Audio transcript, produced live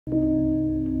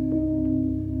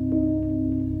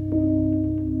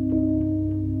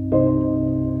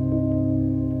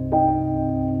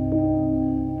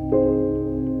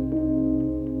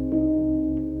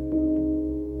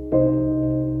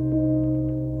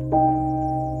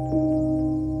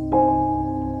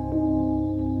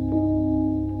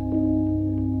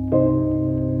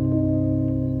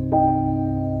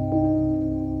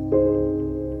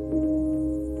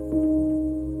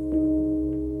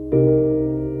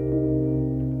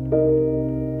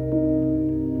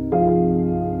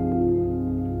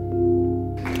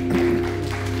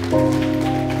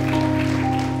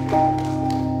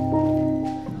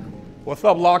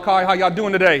What's up, Locke High? How y'all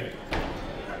doing today?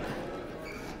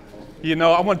 You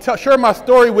know, I want to share my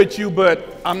story with you,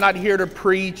 but I'm not here to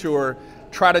preach or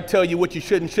try to tell you what you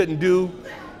should and shouldn't do.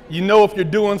 You know if you're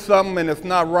doing something and it's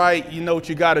not right, you know what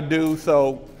you got to do.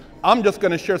 So I'm just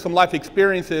going to share some life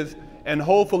experiences, and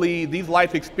hopefully these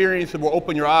life experiences will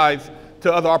open your eyes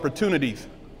to other opportunities.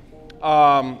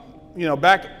 I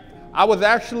was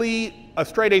actually a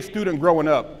straight A student growing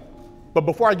up. But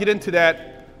before I get into that,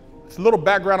 it's a little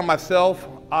background on myself.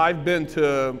 I've been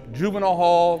to juvenile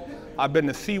hall, I've been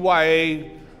to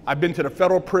CYA, I've been to the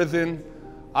federal prison.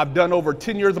 I've done over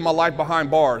 10 years of my life behind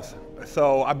bars.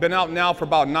 So I've been out now for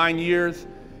about 9 years,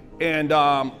 and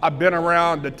I've been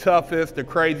around the toughest, the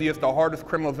craziest, the hardest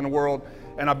criminals in the world,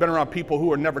 and I've been around people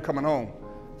who are never coming home.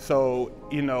 So,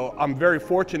 you know, I'm very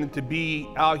fortunate to be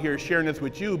out here sharing this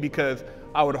with you, because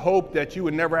I would hope that you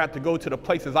would never have to go to the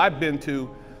places I've been to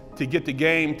get the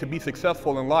game to be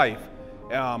successful in life.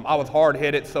 I was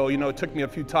hard-headed, so you know it took me a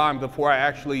few times before I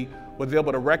actually was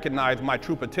able to recognize my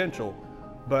true potential.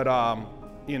 But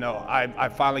you know, I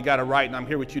finally got it right, and I'm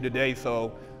here with you today.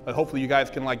 So hopefully you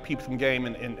guys can like peep some game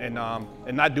and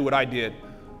not do what I did.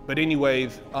 But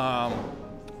anyways,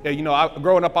 you know,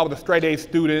 growing up I was a straight A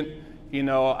student. You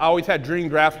know, I always had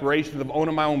dreams or aspirations of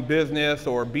owning my own business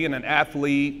or being an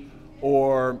athlete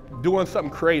or doing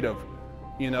something creative.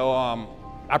 You know,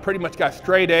 I pretty much got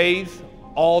straight A's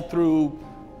all through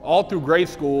grade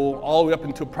school, all the way up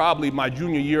until probably my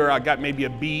junior year. I got maybe a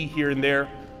B here and there,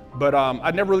 but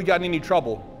I never really got in any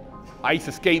trouble. I used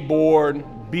to skateboard,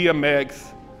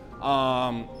 BMX.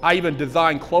 I even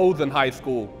designed clothes in high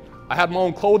school. I had my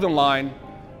own clothing line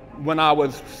when I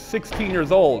was 16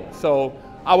 years old. So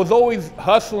I was always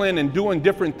hustling and doing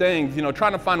different things, you know,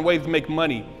 trying to find ways to make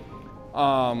money.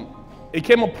 It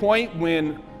came a point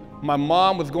when my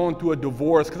mom was going through a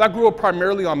divorce, because I grew up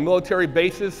primarily on military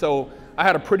bases, so I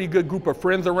had a pretty good group of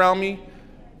friends around me.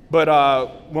 But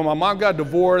when my mom got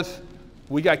divorced,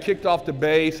 we got kicked off the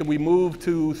base and we moved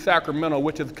to Sacramento,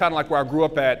 which is kind of like where I grew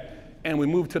up at, and we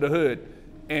moved to the hood.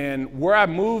 And where I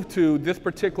moved to, this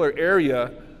particular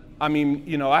area, I mean,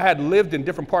 you know, I had lived in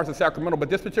different parts of Sacramento,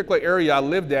 but this particular area I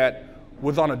lived at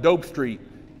was on a dope street.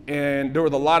 And there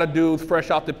was a lot of dudes fresh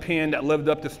out the pen that lived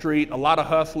up the street, a lot of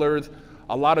hustlers,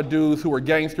 a lot of dudes who were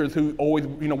gangsters who always,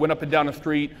 you know, went up and down the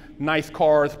street, nice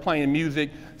cars, playing music.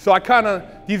 So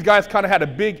these guys kind of had a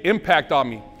big impact on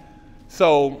me.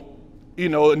 So, you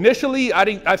know, initially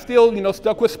I still, you know,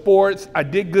 stuck with sports. I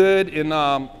did good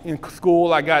in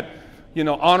school. I got, you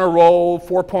know, honor roll,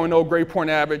 4.0 grade point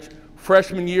average.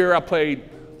 Freshman year, I played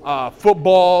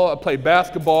football, I played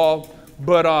basketball,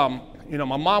 but, you know,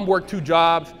 my mom worked 2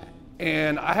 jobs,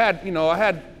 and I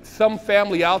had some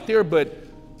family out there, but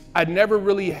I never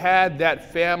really had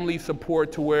that family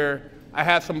support to where I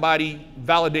had somebody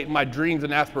validate my dreams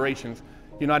and aspirations.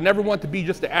 You know, I never wanted to be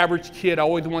just the average kid. I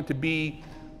always wanted to be,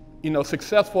 you know,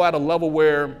 successful at a level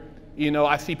where, you know,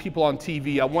 I see people on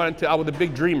TV. I was a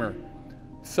big dreamer.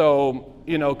 So,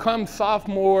 you know, come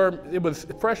sophomore, it was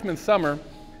freshman summer,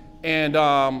 and,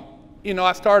 you know,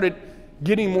 I started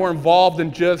getting more involved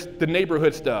in just the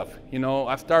neighborhood stuff. You know,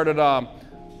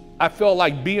 I felt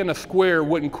like being a square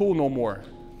wasn't cool no more.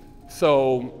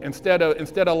 So instead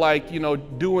of like, you know,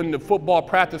 doing the football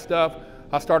practice stuff,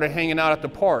 I started hanging out at the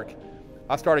park.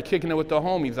 I started kicking it with the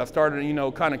homies. I started, you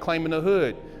know, kind of claiming the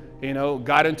hood. You know,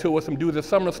 got into it with some dudes at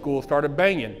summer school, started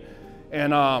banging.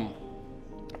 And,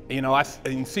 you know, I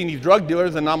seen these drug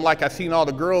dealers, and I'm like, I seen all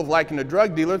the girls liking the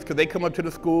drug dealers because they come up to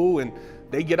the school and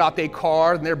they get out their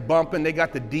cars and they're bumping. They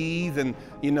got the D's and,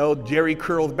 you know, Jerry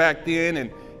curls back then.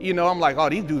 And, you know, I'm like, oh,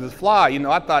 these dudes is fly. You know,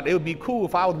 I thought it would be cool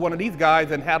if I was one of these guys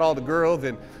and had all the girls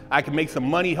and I could make some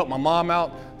money, help my mom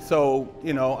out. So,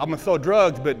 you know, I'm gonna sell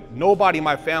drugs, but nobody in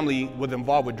my family was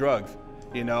involved with drugs,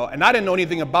 you know. And I didn't know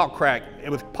anything about crack. It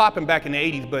was popping back in the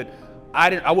 80s, but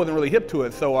I wasn't really hip to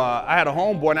it. So I had a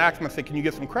homeboy, and I asked him, I said, can you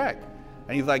get some crack?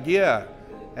 And he's like, yeah.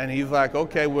 And he's like,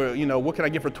 okay, well, you know, what can I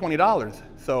get for $20?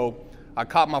 So I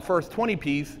caught my first 20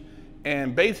 piece.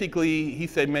 And basically, he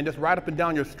said, man, just ride up and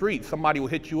down your street. Somebody will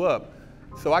hit you up.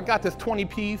 So I got this 20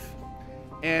 piece,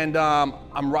 and I'm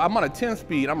on a 10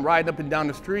 speed. I'm riding up and down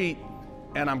the street,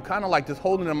 and I'm kind of like just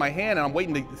holding it in my hand, and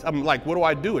I'm like, what do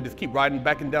I do? I just keep riding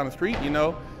back and down the street, you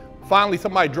know? Finally,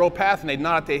 somebody drove past, and they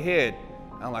nodded their head.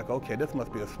 I'm like, okay, this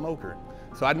must be a smoker.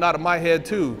 So I nodded my head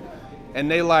too.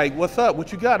 And they like, what's up?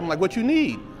 What you got? I'm like, what you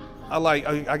need?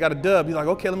 I got a dub. He's like,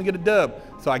 okay, let me get a dub.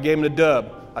 So I gave him the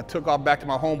dub. I took off back to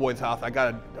my homeboy's house. I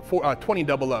got a 20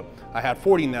 double up. I had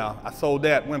 40 now. I sold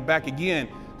that, went back again.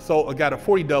 So I got a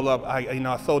 40 double up.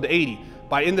 I sold the 80.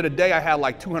 By the end of the day, I had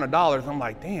like $200. I'm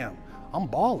like, damn, I'm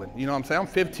balling. You know what I'm saying? I'm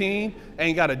 15,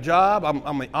 ain't got a job.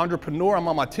 I'm an entrepreneur. I'm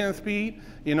on my 10 speed.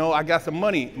 You know, I got some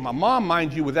money. My mom,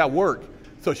 mind you, was at work,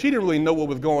 so she didn't really know what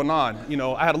was going on. You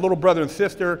know, I had a little brother and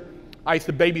sister. I used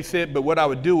to babysit, but what I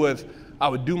would do was I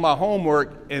would do my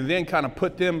homework and then kind of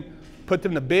put them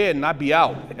to bed, and I'd be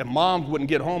out. And mom wouldn't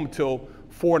get home until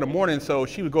 4 in the morning, so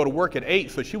she would go to work at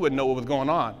 8, so she wouldn't know what was going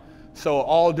on. So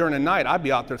all during the night, I'd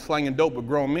be out there slanging dope with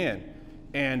grown men.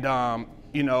 And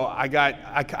you know,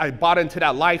 I bought into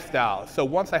that lifestyle. So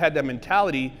once I had that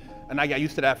mentality and I got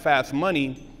used to that fast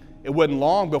money, it wasn't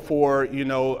long before, you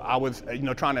know, I was, you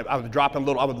know, I was dropping a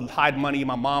little, I would hide money in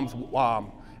my mom's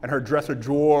in her dresser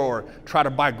drawer, or try to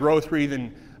buy groceries,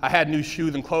 and I had new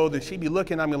shoes and clothes, and she'd be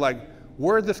looking at me like,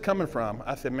 where's this coming from?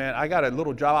 I said, man, I got a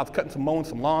little job. I was mowing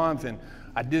some lawns, and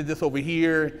I did this over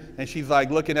here. And she's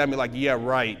like looking at me like, yeah,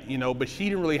 right, you know, but she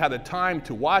didn't really have the time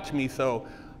to watch me, so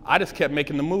I just kept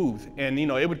making the moves. And you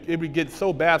know, it would get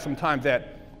so bad sometimes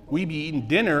that we'd be eating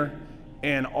dinner,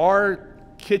 and our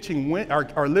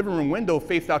our living room window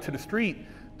faced out to the street.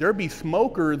 There'd be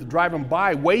smokers driving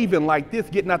by, waving like this,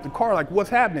 getting out the car, like, what's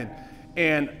happening?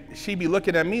 And she'd be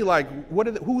looking at me like,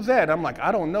 who's that? I'm like,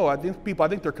 I don't know. I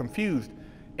think they're confused.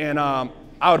 And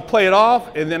I would play it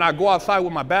off, and then I'd go outside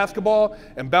with my basketball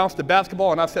and bounce the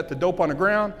basketball, and I'd set the dope on the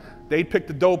ground. They'd pick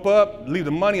the dope up, leave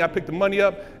the money, I'd pick the money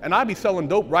up, and I'd be selling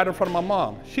dope right in front of my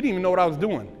mom. She didn't even know what I was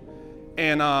doing.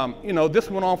 And you know, this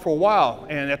went on for a while,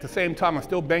 and at the same time, I'm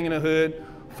still banging the hood,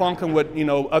 funking with, you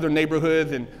know, other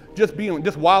neighborhoods, and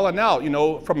just wilding out, you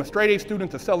know, from a straight A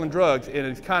student to selling drugs. And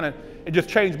it just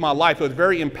changed my life. It was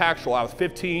very impactful. I was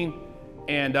 15,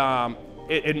 and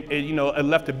you know, it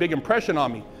left a big impression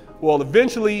on me. Well,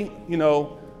 eventually, you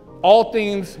know, all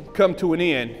things come to an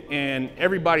end, and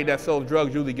everybody that sells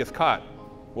drugs usually gets caught.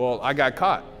 Well, I got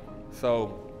caught,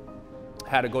 so I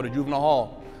had to go to juvenile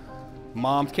hall.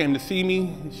 Moms came to see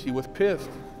me. She was pissed.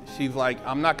 She's like,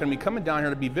 I'm not gonna be coming down here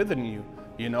to be visiting you.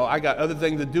 You know, I got other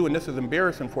things to do, and this is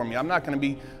embarrassing for me. I'm not gonna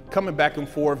be coming back and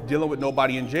forth dealing with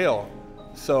nobody in jail.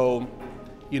 So,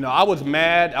 you know, I was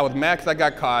mad. I was mad because I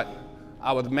got caught.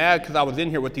 I was mad because I was in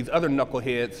here with these other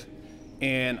knuckleheads,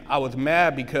 and I was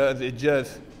mad because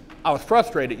I was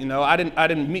frustrated. You know, I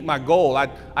didn't meet my goal. I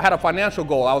had a financial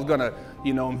goal. I was gonna,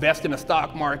 you know, invest in the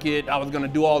stock market. I was gonna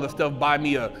do all this stuff, buy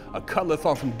me a Cutlass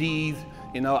on some D's.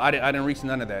 You know, I didn't reach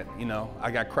none of that. You know, I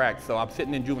got cracked. So I'm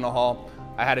sitting in juvenile hall.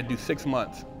 I had to do 6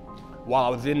 months. While I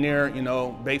was in there, you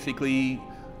know, basically,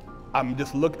 I'm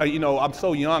just you know, I'm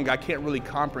so young, I can't really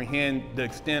comprehend the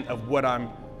extent of what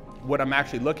I'm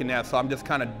actually looking at. So I'm just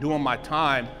kind of doing my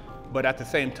time, but at the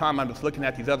same time, I'm just looking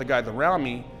at these other guys around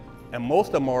me, and most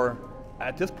of them are,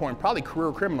 at this point, probably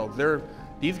career criminals.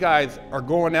 These guys are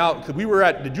going out, because we were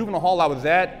at the juvenile hall I was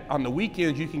at. On the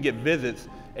weekends, you can get visits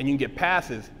and you can get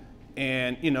passes.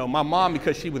 And you know, my mom,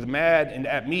 because she was mad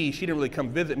at me, she didn't really come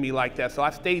visit me like that. So I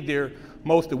stayed there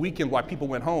most of the weekend while people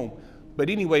went home. But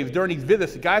anyways, during these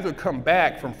visits, the guys would come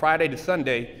back from Friday to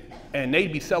Sunday, and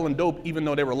they'd be selling dope even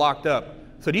though they were locked up.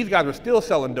 So these guys were still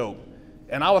selling dope.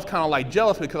 And I was kind of like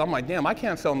jealous, because I'm like, damn, I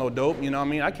can't sell no dope. You know what I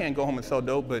mean? I can't go home and sell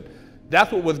dope. But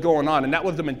that's what was going on. And that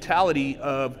was the mentality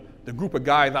of the group of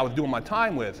guys I was doing my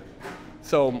time with.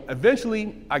 So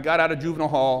eventually, I got out of juvenile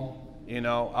hall. You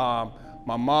know,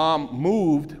 my mom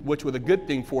moved, which was a good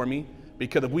thing for me,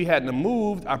 because if we hadn't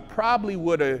moved, I probably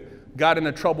would have got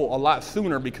into trouble a lot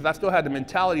sooner, because I still had the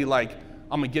mentality like,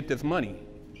 I'm gonna get this money.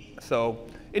 So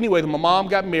anyways, my mom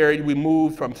got married. We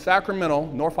moved from Sacramento,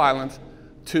 North Islands,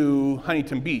 to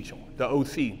Huntington Beach, the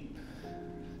OC.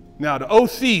 Now the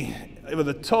OC, it was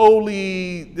a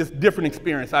totally different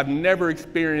experience. I've never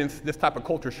experienced this type of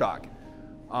culture shock.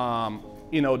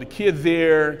 You know, the kids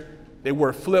there, they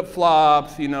wore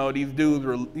flip-flops. You know, these dudes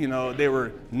were, you know, they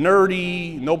were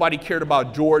nerdy. Nobody cared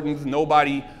about Jordans.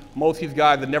 Most of these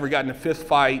guys had never gotten in a fist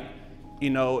fight. You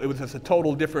know, it was just a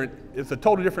total different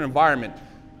environment.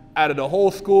 Out of the whole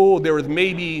school, there was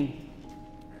maybe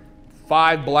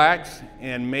 5 blacks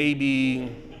and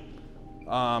maybe 6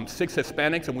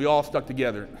 Hispanics, and we all stuck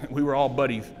together. We were all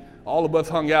buddies. All of us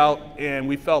hung out, and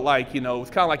we felt like, you know, it was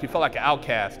kind of like you felt like an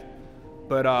outcast.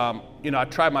 But, you know, I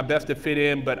tried my best to fit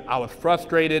in, but I was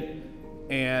frustrated,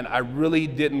 and I really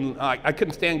didn't, I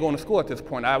couldn't stand going to school at this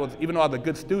point. Even though I was a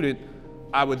good student,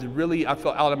 I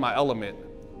felt out of my element.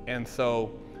 And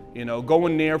so, you know,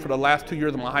 going there for the last 2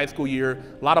 years of my high school year,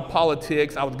 a lot of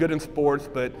politics. I was good in sports,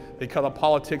 but because of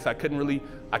politics, I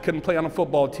couldn't play on a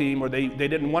football team, or they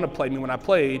didn't want to play me when I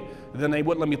played. Then they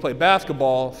wouldn't let me play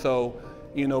basketball. So,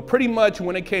 you know, pretty much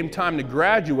when it came time to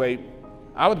graduate,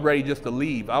 I was ready just to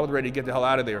leave. I was ready to get the hell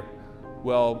out of there.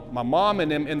 Well, my mom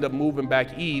and them ended up moving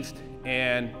back east,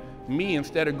 and me,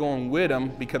 instead of going with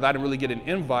them, because I didn't really get an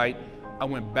invite, I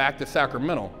went back to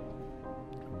Sacramento.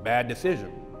 Bad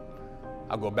decision.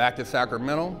 I go back to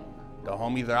Sacramento, the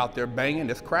homies are out there banging,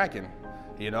 it's cracking.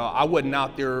 You know, I wasn't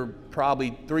out there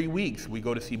probably 3 weeks. We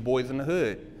go to see Boys in the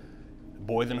Hood.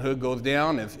 Boys in the Hood goes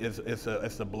down, it's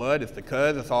the blood, it's the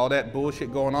cuz, it's all that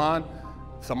bullshit going on.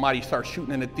 Somebody starts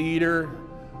shooting in the theater.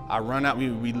 I run out,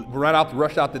 we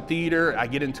rush out the theater. I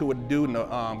get into a dude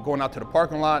going out to the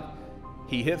parking lot.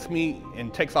 He hits me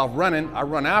and takes off running. I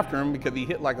run after him because he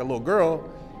hit like a little girl.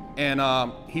 And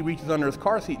he reaches under his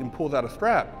car seat and pulls out a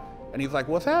strap. And he's like,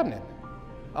 what's happening?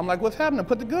 I'm like, what's happening?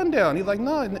 Put the gun down. He's like,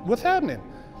 no, what's happening?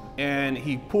 And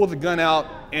he pulls the gun out,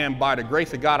 and by the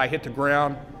grace of God, I hit the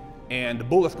ground, and the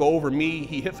bullets go over me.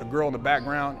 He hits a girl in the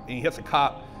background, and he hits a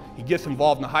cop. He gets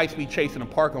involved in a high-speed chase in the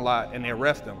parking lot, and they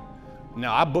arrest him.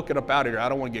 Now, I book it up out of there. I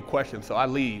don't want to get questioned, so I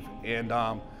leave. And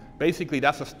basically,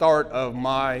 that's the start of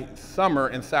my summer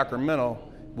in Sacramento,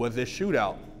 was this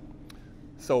shootout.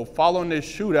 So following this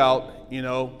shootout, you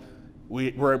know,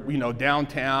 we're you know,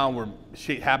 downtown, where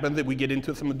shit happens, that we get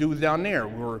into some dudes down there.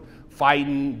 We're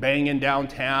fighting, banging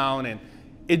downtown, and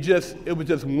it was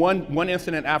just one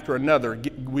incident after another.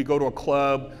 We go to a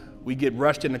club, we get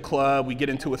rushed in the club, we get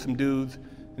into it with some dudes.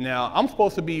 Now, I'm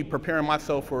supposed to be preparing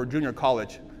myself for junior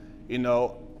college. You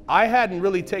know, I hadn't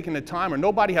really taken the time, or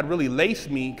nobody had really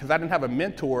laced me, because I didn't have a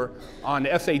mentor on the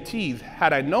SATs.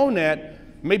 Had I known that,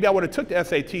 maybe I would have took the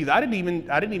SATs. I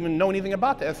didn't even know anything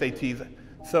about the SATs.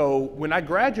 So when I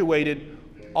graduated,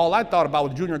 all I thought about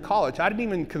was junior college. I didn't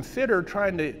even consider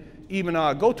trying to even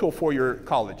go to a four-year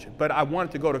college, but I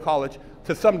wanted to go to college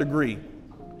to some degree.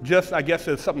 Just, I guess,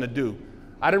 there's something to do.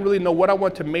 I didn't really know what I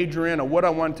wanted to major in or what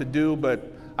I wanted to do,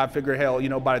 but I figured, hell, you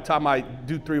know, by the time I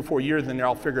do 3 or 4 years in there,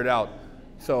 I'll figure it out.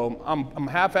 So I'm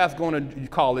half-assed going to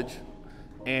college,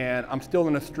 and I'm still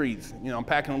in the streets. You know, I'm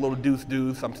packing a little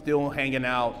deuce. I'm still hanging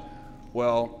out.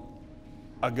 Well,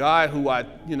 a guy who I,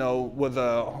 you know, was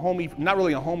a homie, not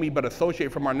really a homie, but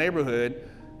associate from our neighborhood,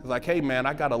 was like, hey man,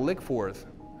 I got a lick for us.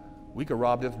 We could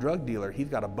rob this drug dealer. He's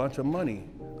got a bunch of money.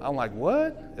 I'm like,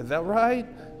 what? Is that right?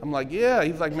 I'm like, yeah.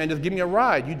 He's like, man, just give me a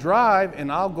ride. You drive,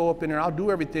 and I'll go up in there, I'll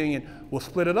do everything, and we'll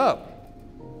split it up.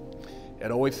 It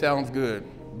always sounds good,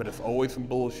 but it's always some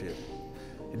bullshit.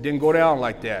 It didn't go down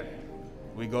like that.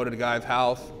 We go to the guy's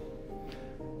house.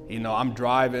 You know, I'm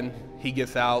driving. He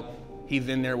gets out. He's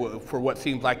in there for what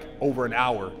seems like over an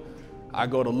hour. I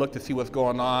go to look to see what's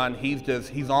going on.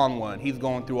 He's on one. He's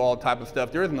going through all type of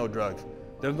stuff. There is no drugs.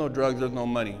 There's no drugs, there's no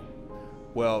money.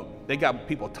 Well, they got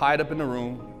people tied up in the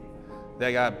room.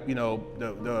 They got, you know,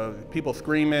 the people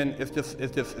screaming.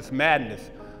 It's madness.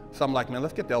 So I'm like, man,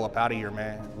 let's get the hell up out of here,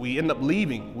 man. We end up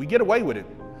leaving. We get away with it.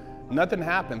 Nothing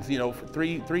happens, you know, for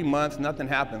three months, nothing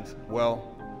happens.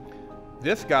 Well,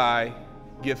 this guy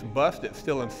gets busted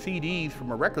stealing CDs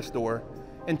from a record store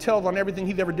and tells on everything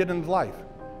he's ever did in his life,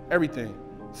 everything.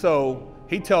 So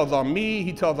he tells on me,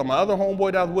 he tells on my other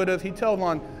homeboy that was with us, he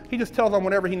just tells on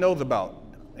whatever he knows about.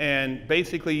 And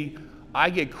basically,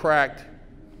 I get cracked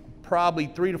probably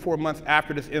 3 to 4 months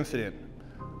after this incident.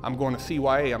 I'm going to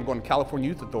CYA, I'm going to California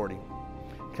Youth Authority.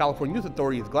 California Youth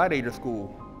Authority is gladiator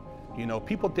school. You know,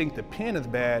 people think the pen is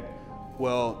bad.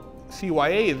 Well,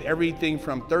 CYA is everything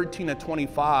from 13 to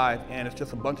 25, and it's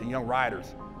just a bunch of young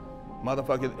riders.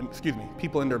 Motherfuckers, excuse me,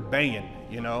 people in there banging,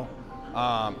 you know.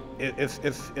 It's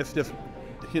just,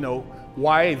 you know,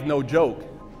 YA is no joke.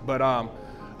 But I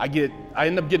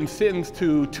end up getting sentenced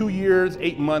to 2 years,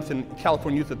 8 months in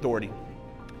California Youth Authority.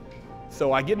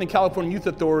 So I get in the California Youth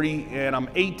Authority, and I'm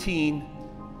 18,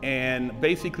 and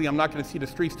basically I'm not gonna see the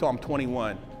streets till I'm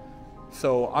 21.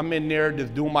 So I'm in there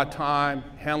just doing my time,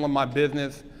 handling my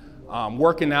business,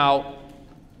 working out.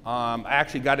 I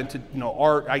actually got into, you know,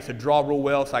 art. I used to draw real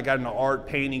well, so I got into art,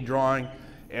 painting, drawing,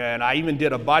 and I even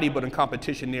did a bodybuilding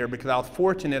competition there because I was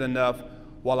fortunate enough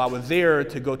while I was there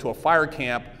to go to a fire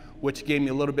camp, which gave me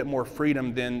a little bit more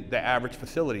freedom than the average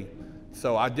facility.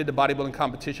 So I did the bodybuilding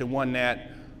competition, won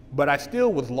that, but I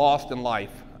still was lost in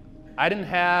life. I didn't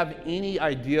have any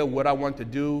idea what I wanted to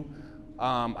do.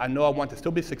 I know I want to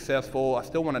still be successful. I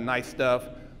still wanted nice stuff,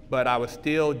 but I was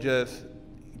still just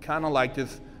kind of like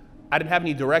I didn't have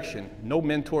any direction, no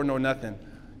mentor, no nothing.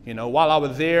 You know, while I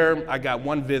was there, I got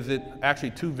 1 visit,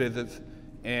 actually 2 visits,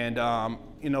 and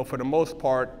you know, for the most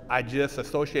part, I just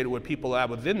associated with people that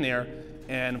was in there,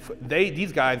 and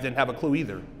these guys didn't have a clue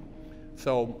either.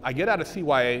 So I get out of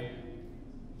CYA,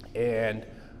 and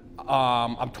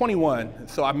I'm 21,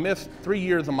 so I missed 3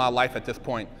 years of my life at this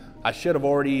point. I should have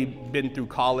already been through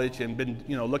college and been,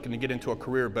 you know, looking to get into a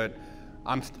career, but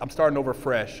I'm starting over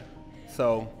fresh.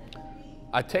 So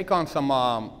I take on some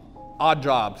odd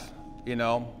jobs, you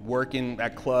know, working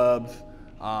at clubs,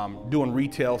 doing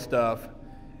retail stuff,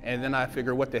 And then I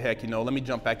figured, what the heck, let me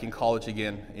jump back in college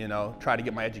again, try to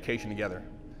get my education together.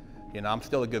 I'm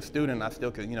still a good student. I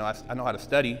still could, I know how to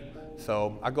study.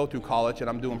 So I go through college and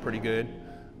I'm doing pretty good.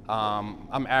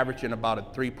 I'm averaging about a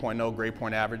 3.0 grade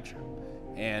point average.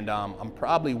 And I'm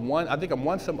probably I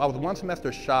was one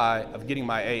semester shy of getting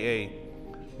my AA.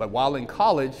 But while in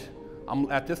college,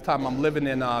 at this time I'm living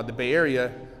in the Bay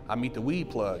Area, I meet the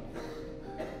weed plug.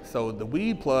 So the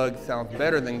weed plug sounds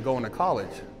better than going to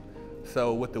college.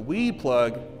 So with the weed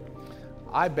plug,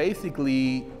 I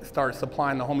basically started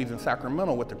supplying the homies in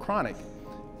Sacramento with the chronic.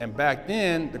 And back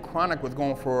then, the chronic was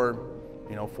going for,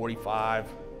 45,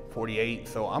 48.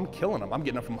 So I'm killing them. I'm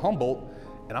getting them from Humboldt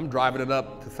and I'm driving it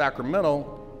up to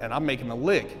Sacramento and I'm making a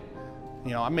lick.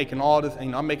 I'm making all this,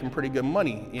 I'm making pretty good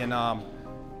money. And,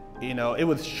 it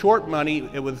was short money.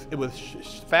 It was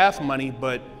fast money,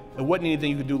 but it wasn't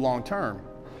anything you could do long term.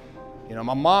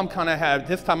 My mom kind of had,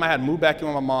 this time I had moved back in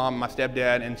with my mom, my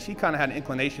stepdad, and she kind of had an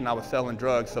inclination I was selling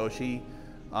drugs, so she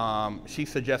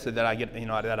suggested that I get,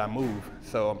 that I move.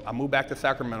 So I moved back to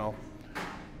Sacramento.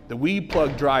 The weed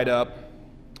plug dried up,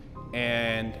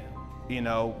 and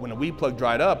when the weed plug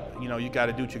dried up, you got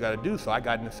to do what you got to do. So I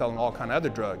got into selling all kind of other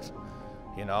drugs.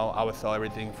 I would sell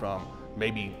everything from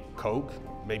maybe coke,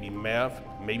 maybe meth,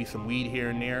 maybe some weed here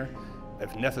and there.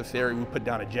 If necessary, we put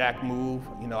down a jack move.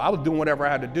 I was doing whatever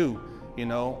I had to do.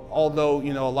 Although,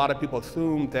 a lot of people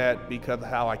assumed that because of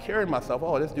how I carried myself,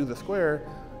 oh, this dude's a square,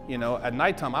 at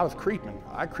nighttime I was creeping.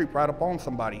 I creep right up on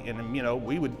somebody and,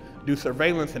 we would do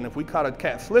surveillance, and if we caught a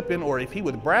cat slipping or if he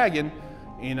was bragging,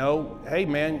 hey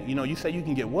man, you say you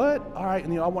can get what? All right,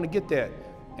 I want to get that.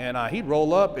 And he'd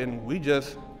roll up and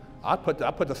I put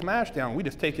the smash down. We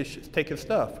just take his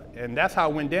stuff. And that's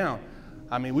how it went down.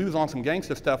 I mean, we was on some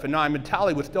gangster stuff, and my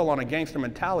mentality was still on a gangster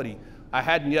mentality. I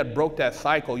hadn't yet broke that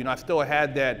cycle. I still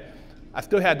had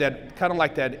that kind of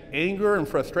like that anger and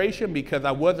frustration because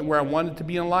I wasn't where I wanted to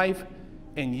be in life,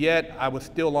 and yet I was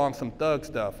still on some thug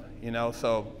stuff,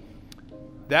 So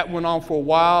that went on for a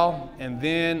while, and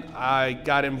then I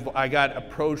got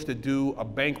approached to do a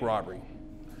bank robbery.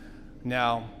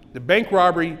 Now, the bank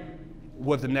robbery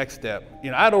was the next step.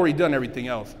 I'd already done everything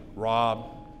else: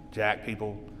 rob, jack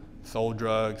people, sold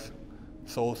drugs,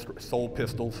 sold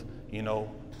pistols,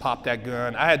 popped that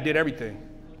gun. I had did everything,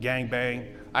 gang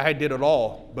bang. I had did it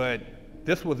all, but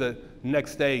this was the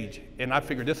next stage. And I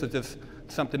figured this is just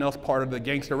something else part of the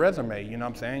gangster resume, you know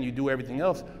what I'm saying? You do everything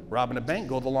else. Robbing a bank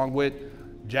goes along with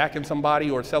jacking somebody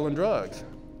or selling drugs.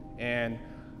 And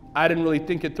I didn't really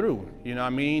think it through,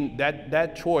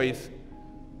 That choice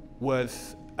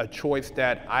was a choice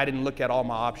that I didn't look at all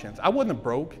my options. I wasn't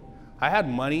broke. I had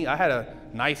money. I had a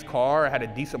nice car. I had a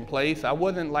decent place. I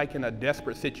wasn't like in a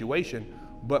desperate situation.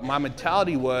 But my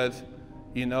mentality was,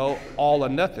 all or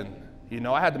nothing.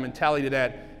 I had the mentality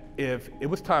that if it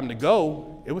was time to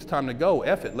go, it was time to go.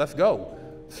 F it, let's go.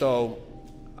 So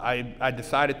I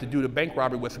decided to do the bank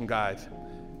robbery with some guys.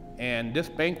 And this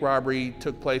bank robbery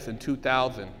took place in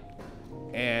 2000.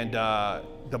 And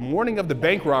the morning of the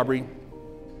bank robbery,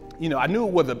 I knew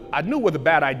it was a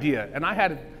bad idea. And I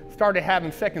had started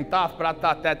having second thoughts, but I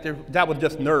thought that was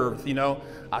just nerves,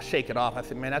 I'll shake it off. I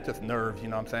said, man, that's just nerves,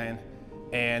 what I'm saying?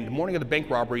 And the morning of the bank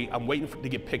robbery, I'm waiting to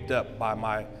get picked up by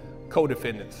my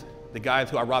co-defendants, the guys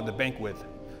who I robbed the bank with.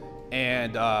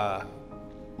 And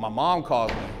my mom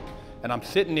calls me, and I'm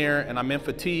sitting there, and I'm in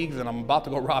fatigues, and I'm about to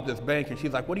go rob this bank, and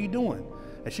she's like, what are you doing?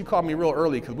 And she called me real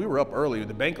early, because we were up early.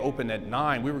 The bank opened at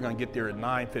 9. We were going to get there at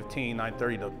 9:15,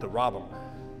 9:30 to rob them.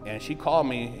 And she called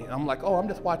me, and I'm like, oh, I'm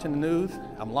just watching the news.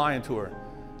 I'm lying to her.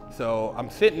 So I'm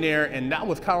sitting there, and that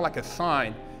was kind of like a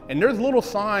sign. And there's little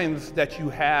signs that you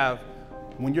have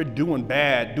when you're doing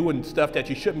bad, doing stuff that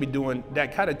you shouldn't be doing,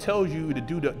 that kind of tells you to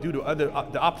do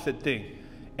the opposite thing.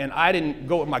 And I didn't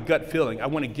go with my gut feeling. I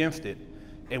went against it.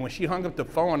 And when she hung up the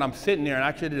phone, I'm sitting there, and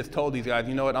I should have just told these guys,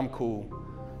 you know what, I'm cool.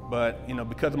 But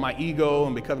because of my ego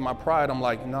and because of my pride, I'm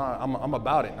like, nah, I'm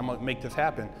about it. I'm gonna make this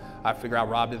happen. I figure I'll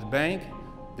rob this bank.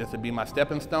 This would be my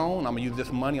stepping stone. I'm gonna use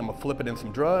this money, I'm gonna flip it in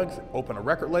some drugs, open a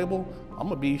record label. I'm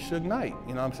gonna be Suge Knight,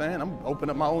 you know what I'm saying? I'm gonna open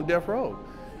up my own death row.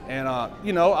 And I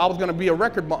was gonna be a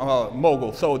record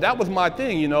mogul. So that was my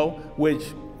thing, which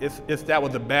that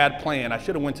was a bad plan. I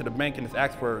should have went to the bank and just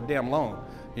asked for a damn loan,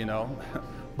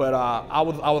 But I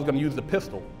was gonna use the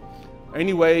pistol.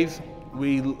 Anyways,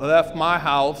 we left my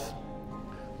house,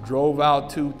 drove out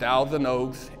to Thousand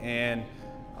Oaks, and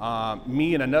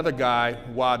me and another guy,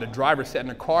 while the driver sat in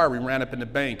the car, we ran up in the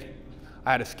bank.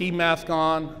 I had a ski mask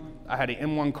on, I had an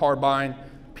M1 carbine.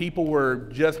 People were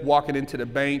just walking into the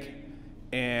bank,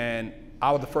 and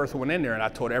I was the first one in there, and I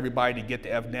told everybody to get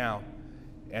the F down.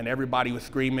 and everybody was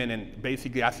screaming, and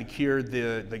basically I secured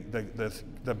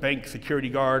the bank security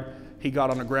guard. He got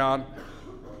on the ground.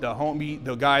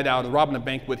 The guy that I was robbing the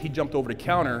bank with, he jumped over the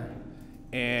counter,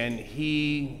 and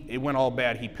it went all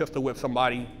bad. He pistol whipped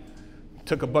somebody,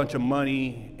 took a bunch of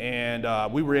money,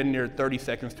 and we were in there 30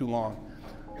 seconds too long.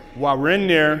 While we're in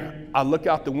there, I look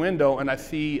out the window and I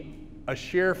see a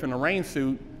sheriff in a rain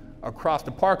suit across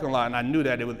the parking lot, and I knew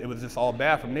that it was just all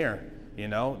bad from there. You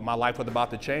know, my life was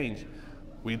about to change.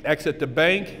 We exit the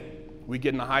bank, we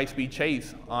get in a high-speed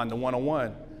chase on the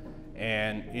 101.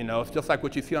 And, you know, it's just like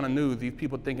what you see on the news, these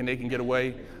people thinking they can get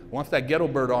away. Once that ghetto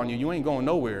bird on you, you ain't going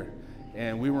nowhere.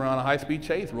 And we were on a high-speed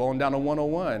chase, rolling down the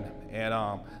 101.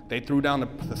 And they threw down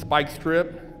the spike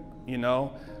strip, you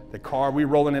know, the car, we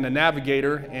rolling in the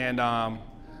Navigator, and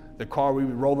the car, we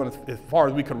were rolling as far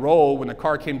as we could roll. When the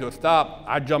car came to a stop,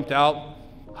 I jumped out,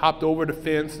 hopped over the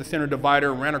fence, the center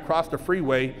divider, ran across the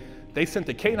freeway. They sent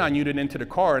the K-9 unit into the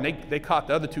car, and they caught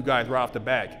the other two guys right off the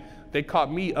back. They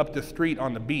caught me up the street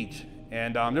on the beach,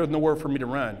 and there was nowhere for me to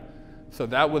run. So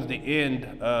that was the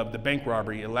end of the bank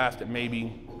robbery. It lasted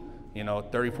maybe, you know,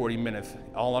 30, 40 minutes,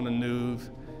 all on the news.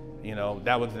 You know,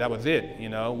 that was it. You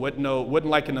know, wasn't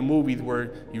like in the movies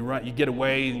where you get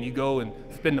away and you go and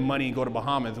spend the money and go to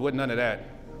Bahamas. It wasn't none of that.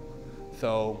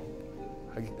 So,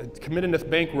 committing this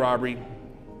bank robbery,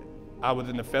 I was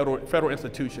in a federal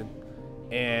institution,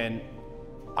 and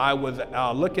I was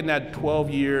looking at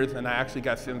 12 years, and I actually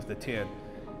got sentenced to 10,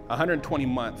 120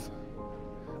 months,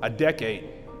 a decade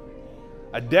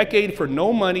for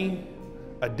no money,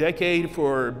 a decade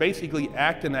for basically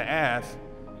acting an ass,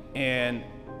 and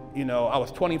you know, I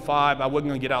was 25, I wasn't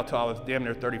gonna get out till I was damn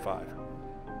near 35.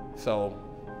 So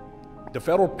the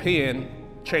federal pen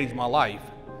changed my life.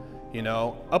 You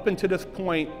know, up until this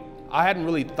point, I hadn't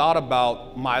really thought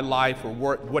about my life or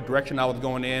what direction I was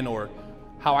going in or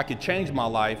how I could change my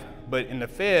life. But in the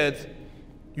feds,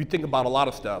 you think about a lot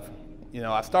of stuff. You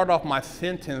know, I started off my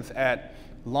sentence at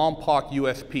Rampart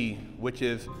USP, which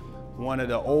is one of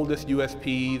the oldest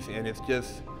USPs, and it's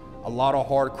just a lot of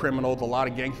hard criminals, a lot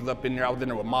of gangsters up in there. I was in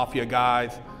there with mafia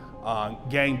guys,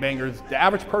 gang bangers. The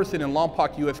average person in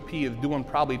Rampart USP is doing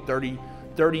probably 30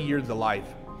 years of life.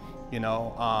 You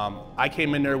know, I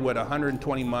came in there with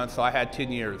 120 months, so I had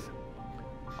 10 years.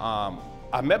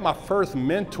 I met my first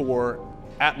mentor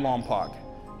at Rampart.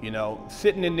 You know,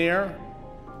 sitting in there,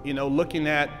 you know, looking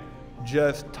at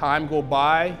just time go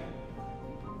by.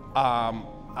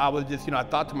 I was just, you know, I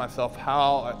thought to myself,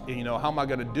 how am I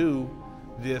gonna do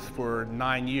this for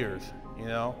 9 years, you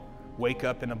know? Wake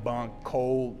up in a bunk,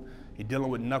 cold, you're dealing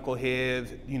with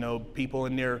knuckleheads, you know, people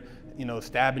in there, you know,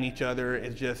 stabbing each other.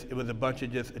 It was a bunch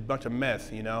of mess,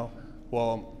 you know?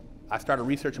 Well, I started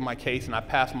researching my case, and I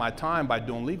passed my time by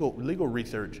doing legal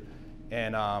research.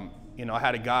 And, you know, I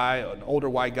had a guy, an older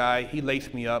white guy, he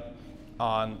laced me up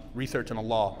on researching the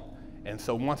law. And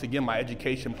so once again, my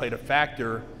education played a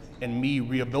factor in me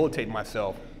rehabilitating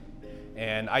myself.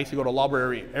 And I used to go to the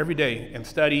library every day and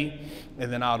study,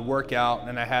 and then I would work out.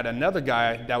 And I had another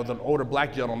guy that was an older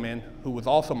black gentleman who was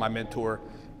also my mentor,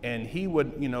 and he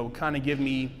would, you know, kind of give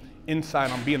me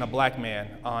insight on being a black man,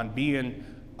 on being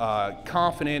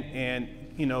confident and,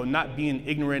 you know, not being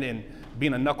ignorant and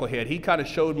being a knucklehead. He kind of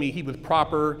showed me he was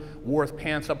proper, wore his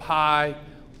pants up high,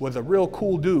 was a real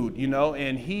cool dude, you know,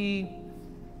 and he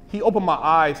opened my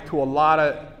eyes to a lot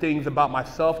of things about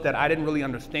myself that I didn't really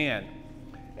understand.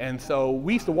 And so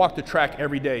we used to walk the track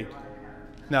every day.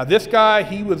 Now this guy,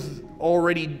 he was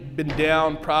already been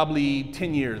down probably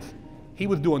 10 years. He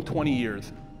was doing 20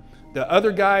 years. The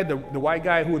other guy, the white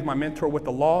guy who was my mentor with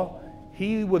the law,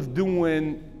 he was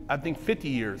doing, I think, 50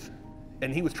 years,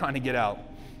 and he was trying to get out.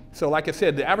 So like I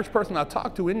said, the average person I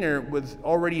talked to in there had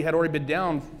already been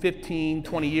down 15,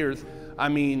 20 years. I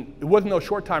mean, it wasn't no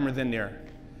short timers in there.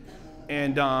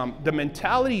 And the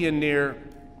mentality in there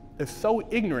is so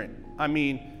ignorant. I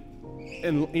mean,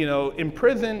 in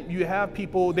prison, you have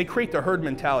people, they create the herd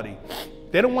mentality.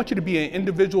 They don't want you to be an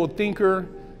individual thinker.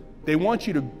 They want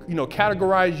you to,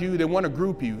 categorize you. They want to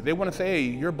group you. They want to say, hey,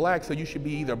 you're black, so you should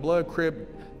be either Blood,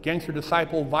 Crip, Gangster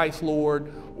Disciple, Vice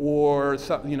Lord, or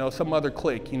some other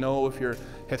clique. If you're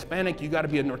Hispanic, you got to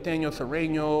be a Norteño,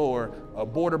 Sereno, or a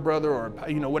Border Brother, or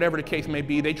whatever the case may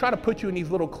be. They try to put you in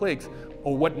these little cliques,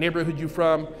 or what neighborhood you're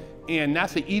from, and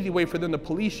that's the easy way for them to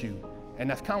police you. And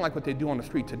that's kind of like what they do on the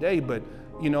street today. But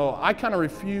I kind of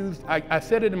refused. I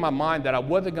said it in my mind that I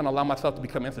wasn't going to allow myself to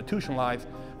become institutionalized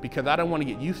because I don't want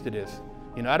to get used to this.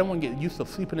 I don't want to get used to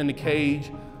sleeping in a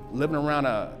cage, living around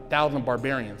 1,000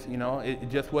 barbarians. It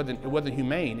just wasn't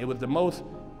humane. It was the most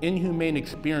inhumane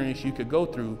experience you could go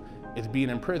through, is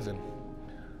being in prison.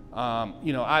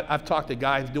 You know, I've talked to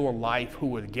guys doing life who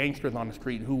were gangsters on the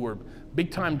street, who were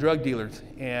big-time drug dealers,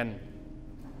 and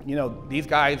you know, these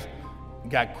guys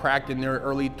got cracked in their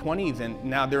early 20s, and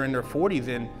now they're in their 40s,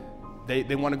 and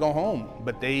they want to go home,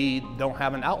 but they don't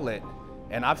have an outlet.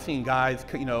 And I've seen guys,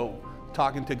 you know,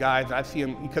 talking to guys, I see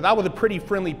them, because I was a pretty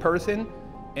friendly person,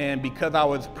 and because I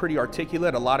was pretty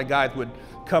articulate, a lot of guys would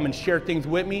come and share things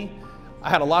with me. I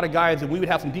had a lot of guys, and we would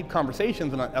have some deep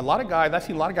conversations, and a lot of guys, I've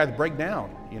seen a lot of guys break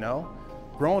down, you know.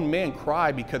 Grown men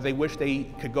cry because they wish they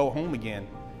could go home again.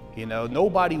 You know,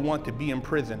 nobody wants to be in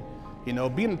prison. You know,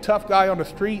 being a tough guy on the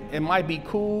street, it might be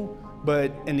cool,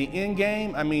 but in the end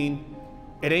game, I mean,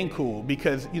 it ain't cool,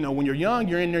 because, you know, when you're young,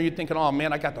 you're in there, you're thinking, oh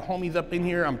man, I got the homies up in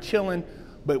here, I'm chilling.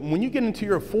 But when you get into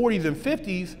your 40s and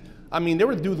 50s, I mean, there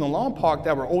were dudes in Long Park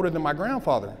that were older than my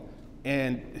grandfather.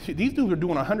 And these dudes were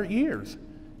doing 100 years.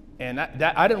 And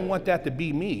I didn't want that to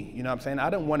be me, you know what I'm saying? I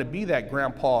didn't want to be that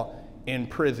grandpa in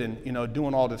prison, you know,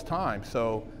 doing all this time.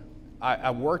 So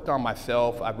I worked on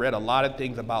myself. I read a lot of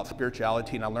things about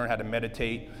spirituality, and I learned how to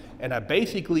meditate. And I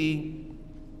basically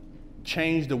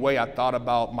changed the way I thought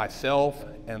about myself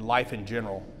and life in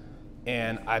general.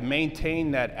 And I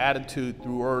maintained that attitude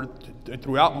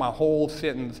throughout my whole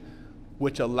sentence,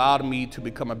 which allowed me to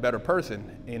become a better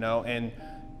person, you know. And,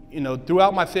 you know,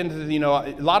 throughout my sentences, you know,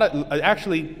 a lot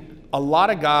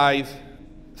of guys,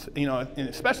 you know, and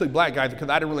especially black guys, because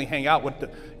I didn't really hang out with the,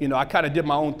 you know, I kind of did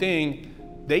my own thing.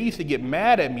 They used to get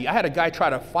mad at me. I had a guy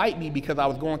try to fight me because I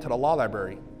was going to the law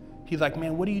library. He's like,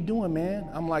 man, what are you doing, man?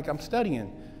 I'm like, I'm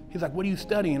studying. He's like, what are you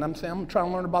studying? I'm saying, I'm trying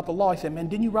to learn about the law. He said, man,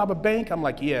 didn't you rob a bank? I'm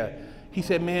like, yeah. He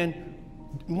said, man,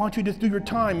 why don't you just do your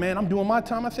time, man? I'm doing my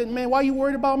time. I said, man, why are you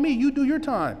worried about me? You do your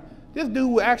time. This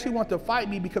dude would actually want to fight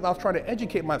me because I was trying to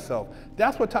educate myself.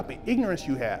 That's what type of ignorance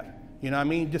you have. You know what I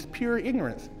mean? Just pure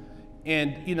ignorance.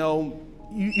 And, you know,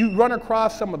 you run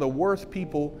across some of the worst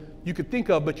people you could think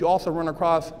of, but you also run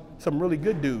across some really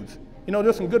good dudes. You know,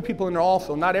 there's some good people in there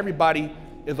also. Not everybody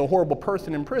is a horrible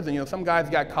person in prison. You know, some guys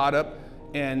got caught up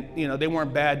and, you know, they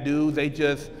weren't bad dudes. They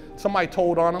just, somebody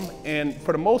told on them. And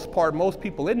for the most part, most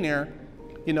people in there,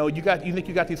 you know, you think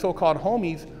you got these so-called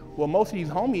homies. Well, most of these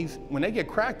homies, when they get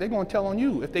cracked, they're going to tell on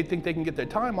you if they think they can get their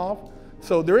time off.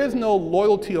 So there is no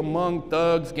loyalty among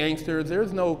thugs, gangsters.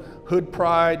 There's no hood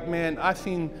pride. Man, I've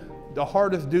seen the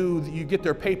hardest dudes, you get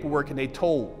their paperwork and they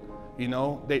told. You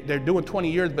know, they're doing 20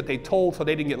 years, but they told so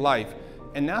they didn't get life.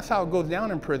 And that's how it goes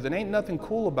down in prison. Ain't nothing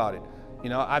cool about it. You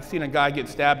know, I've seen a guy get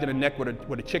stabbed in the neck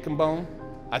with a chicken bone.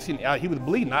 I seen, he was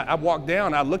bleeding. I walked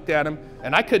down, I looked at him,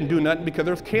 and I couldn't do nothing because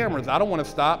there's cameras. I don't want to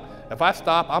stop. If I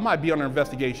stop, I might be under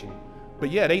investigation. But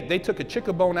yeah, they took a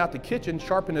chicken bone out the kitchen,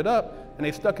 sharpened it up, and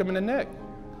they stuck him in the neck.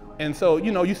 And so,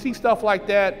 you know, you see stuff like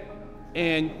that,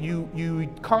 and you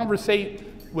conversate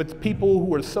with people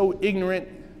who are so ignorant.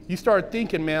 You start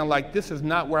thinking, man, like, this is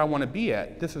not where I want to be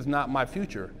at. This is not my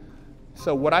future.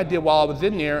 So what I did while I was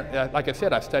in there, like I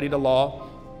said, I studied the law.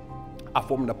 I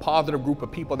formed a positive group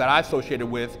of people that I associated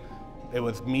with. It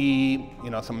was me, you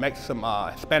know, some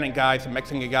Hispanic guys, some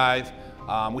Mexican guys.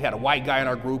 We had a white guy in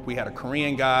our group. We had a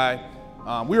Korean guy.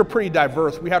 We were pretty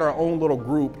diverse. We had our own little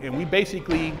group, and we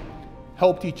basically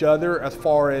helped each other as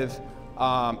far as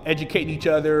educating each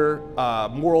other,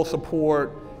 moral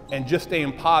support, and just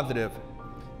staying positive.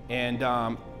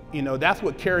 And you know, that's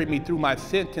what carried me through my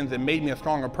sentence and made me a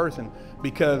stronger person,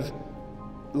 because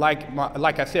like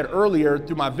I said earlier,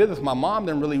 through my visits, my mom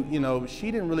didn't really, you know,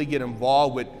 she didn't really get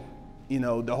involved with, you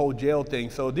know, the whole jail thing.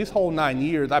 So this whole 9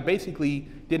 years, I basically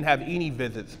didn't have any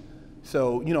visits.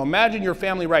 So, you know, imagine your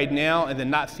family right now and then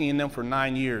not seeing them for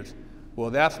 9 years. Well,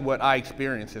 that's what I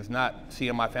experienced, is not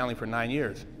seeing my family for 9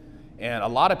 years. And a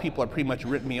lot of people have pretty much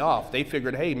written me off. They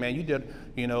figured, hey man,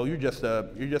 you're just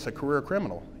a career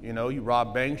criminal. You know, you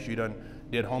robbed banks, you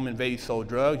did home invasions, sold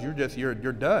drugs,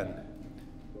 you're done.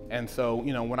 And so,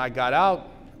 you know, when I got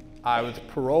out, I was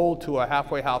paroled to a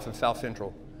halfway house in South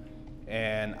Central.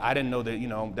 And I didn't know that, you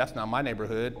know, that's not my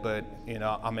neighborhood, but, you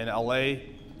know, I'm in LA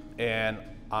and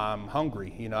I'm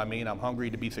hungry, you know what I mean? I'm hungry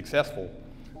to be successful.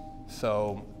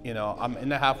 So, you know, I'm in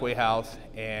the halfway house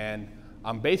and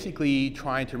I'm basically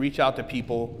trying to reach out to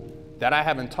people that I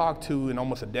haven't talked to in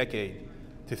almost a decade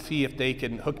to see if they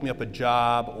can hook me up a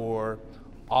job or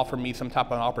offer me some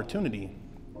type of opportunity.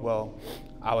 Well,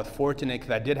 I was fortunate because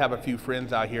I did have a few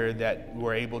friends out here that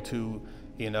were able to,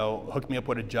 you know, hook me up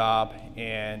with a job,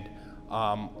 and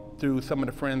through some of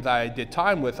the friends I did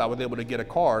time with, I was able to get a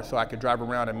car so I could drive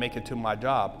around and make it to my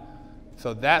job.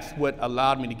 So that's what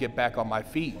allowed me to get back on my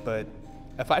feet. But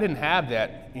if I didn't have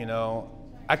that, you know,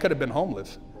 I could have been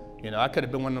homeless. You know, I could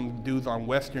have been one of them dudes on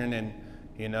Western and,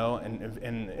 you know,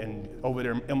 and over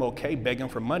there in MLK begging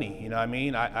for money. You know what I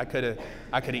mean? I could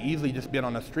have easily just been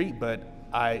on the street, but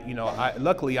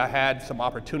luckily I had some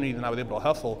opportunities and I was able to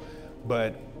hustle.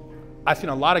 But I've seen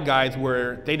a lot of guys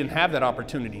where they didn't have that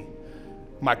opportunity.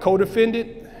 My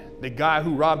co-defendant, the guy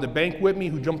who robbed the bank with me,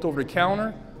 who jumped over the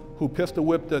counter, who pistol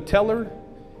whipped the teller,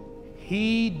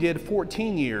 he did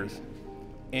 14 years.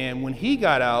 And when he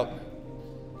got out,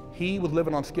 he was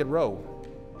living on Skid Row.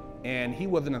 And he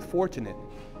wasn't as fortunate.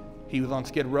 He was on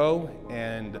Skid Row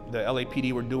and the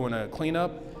LAPD were doing a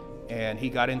cleanup and he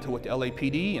got into it with the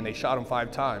LAPD and they shot him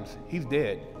 5 times. He's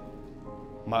dead.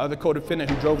 My other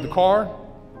co-defendant who drove the car,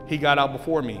 he got out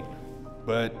before me,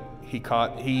 but he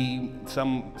caught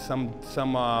some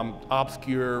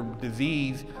obscure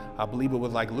disease. I believe it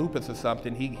was like lupus or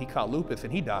something. He caught lupus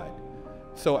and he died.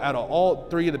 So out of all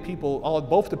 3 of the people,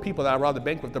 both the people that I robbed the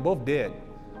bank with, they're both dead.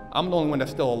 I'm the only one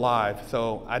that's still alive.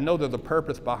 So I know there's a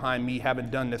purpose behind me having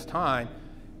done this time,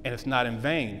 and it's not in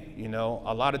vain. You know,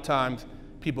 a lot of times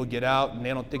people get out and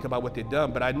they don't think about what they've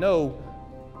done, but I know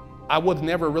I was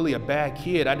never really a bad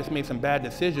kid. I just made some bad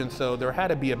decisions. So there had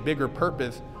to be a bigger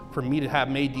purpose for me to have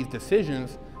made these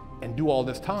decisions and do all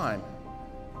this time.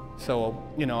 So,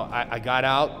 you know, I got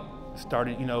out,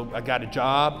 started, you know, I got a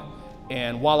job.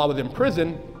 And while I was in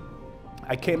prison,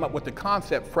 I came up with the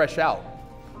concept Fresh Out.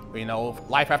 You know,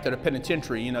 life after the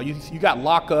penitentiary. You know, you got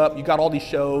Lock Up, you got all these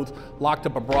shows, Locked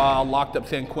Up Abroad, Locked Up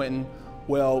San Quentin.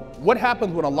 Well, what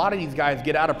happens when a lot of these guys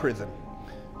get out of prison?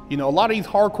 You know, a lot of these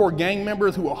hardcore gang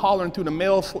members who are hollering through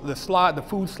the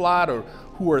food slide, or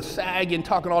who are sagging,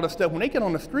 talking all this stuff, when they get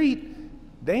on the street,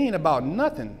 they ain't about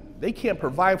nothing. They can't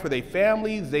provide for their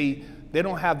families. They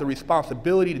don't have the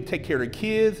responsibility to take care of their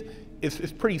kids.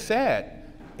 It's pretty sad.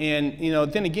 And, you know,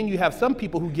 then again, you have some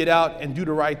people who get out and do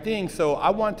the right thing. So I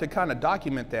want to kind of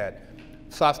document that.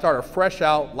 So I started Fresh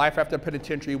Out, Life After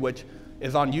Penitentiary, which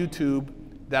is on YouTube,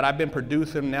 that I've been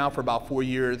producing now for about 4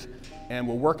 years. And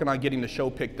we're working on getting the show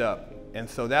picked up. And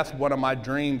so that's one of my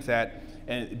dreams, that,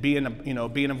 and being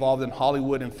involved in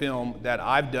Hollywood and film, that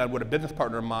I've done with a business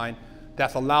partner of mine,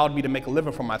 that's allowed me to make a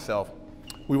living for myself.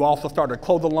 We've also started a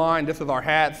clothing line. This is our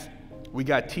hats. We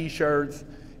got t-shirts.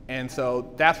 And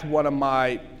so that's one of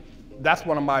my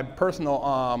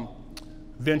personal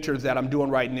ventures that I'm doing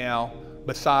right now.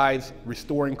 Besides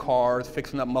restoring cars,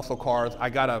 fixing up muscle cars, I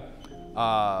got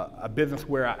a business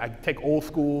where I take old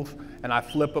schools and I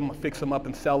flip them, fix them up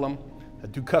and sell them. I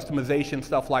do customization,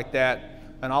 stuff like that,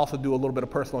 and I also do a little bit of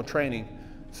personal training.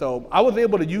 So I was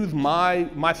able to use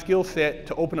my skill set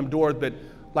to open up doors, but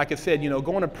like I said, you know,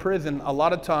 going to prison, a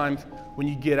lot of times when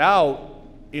you get out,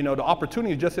 you know, the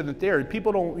opportunity just isn't there.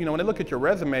 People don't, you know, when they look at your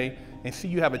resume and see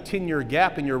you have a 10-year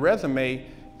gap in your resume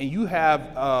and you have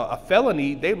a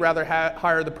felony, they'd rather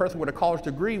hire the person with a college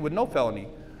degree with no felony.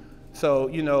 So,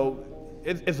 you know,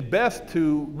 it's best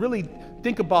to really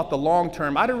think about the long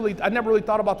term. I never really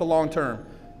thought about the long term.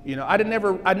 You know, I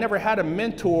never had a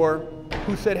mentor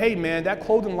who said, hey man, that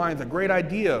clothing line is a great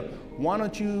idea. Why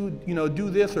don't you, you know, do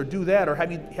this or do that? Or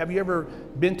have you ever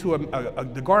been to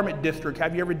the garment district?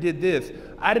 Have you ever did this?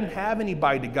 I didn't have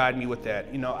anybody to guide me with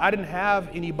that. You know, I didn't have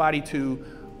anybody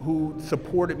who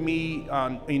supported me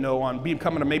on, you know, on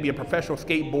becoming maybe a professional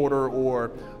skateboarder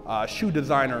or shoe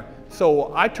designer.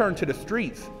 So I turned to the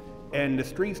streets, and the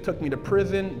streets took me to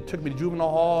prison, took me to juvenile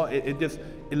hall.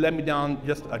 It led me down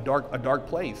just a dark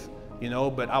place, you know.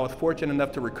 But I was fortunate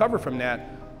enough to recover from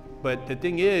that. But the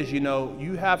thing is, you know,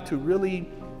 you have to really,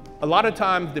 a lot of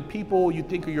times the people you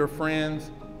think are your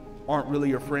friends aren't really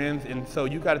your friends. And so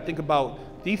you got to think about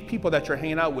these people that you're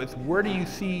hanging out with. Where do you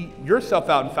see yourself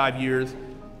out in 5 years,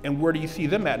 and where do you see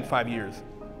them at in 5 years?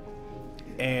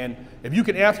 And if you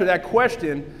can answer that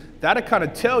question, that'll kind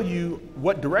of tell you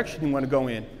what direction you want to go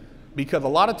in. Because a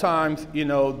lot of times, you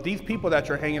know, these people that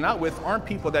you're hanging out with aren't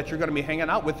people that you're going to be hanging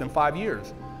out with in 5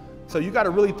 years. So you got to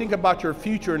really think about your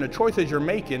future and the choices you're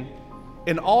making,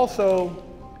 and also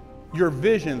your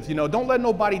visions. You know, don't let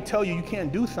nobody tell you you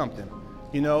can't do something.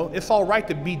 You know, it's all right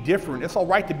to be different. It's all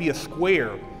right to be a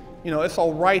square. You know, it's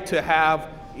all right to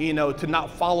have, you know, to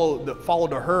not follow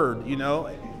the herd. You know,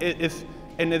 it's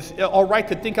all right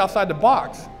to think outside the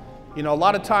box. You know, a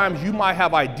lot of times you might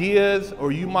have ideas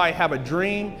or you might have a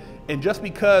dream, and just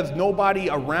because nobody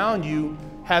around you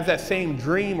has that same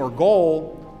dream or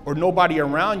goal, or nobody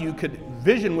around you could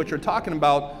vision what you're talking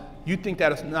about, you think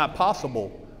that it's not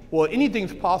possible. Well,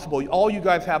 anything's possible. All you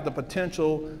guys have the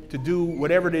potential to do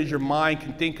whatever it is your mind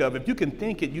can think of. If you can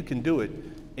think it, you can do it,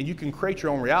 and you can create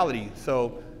your own reality.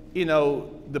 So, you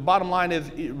know, the bottom line is,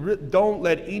 don't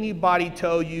let anybody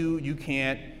tell you you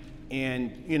can't.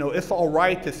 And, you know, it's all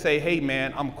right to say, hey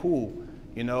man, I'm cool.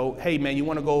 You know, hey man, you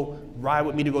want to go ride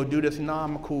with me to go do this? No,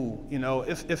 I'm cool. You know,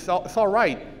 it's all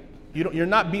right. You're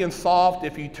not being soft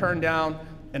if you turn down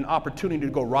an opportunity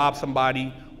to go rob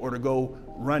somebody or to go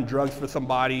run drugs for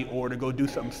somebody or to go do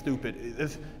something stupid.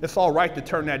 It's all right to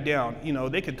turn that down. You know,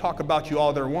 they can talk about you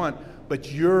all they want,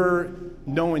 but you're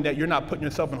knowing that you're not putting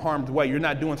yourself in harm's way. You're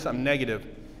not doing something negative.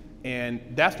 And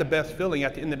that's the best feeling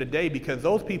at the end of the day, because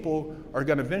those people are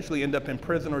going to eventually end up in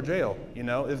prison or jail. You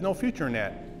know, there's no future in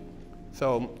that.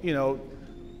 So, you know,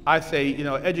 I say, you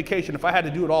know, education, if I had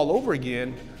to do it all over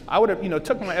again, I would have, you know,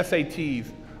 took my SATs.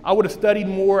 I would have studied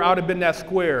more. I would have been that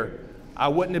square. I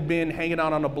wouldn't have been hanging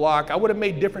out on the block. I would have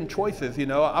made different choices, you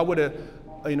know. I would have,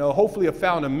 you know, hopefully have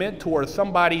found a mentor,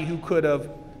 somebody who could have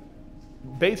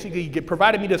basically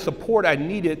provided me the support I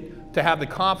needed to have the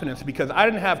confidence, because I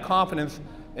didn't have confidence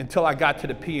until I got to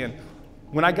the pen.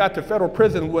 When I got to federal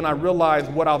prison, when I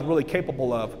realized what I was really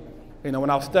capable of. You know, when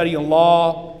I was studying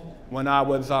law, when I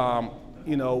was,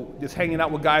 you know, just hanging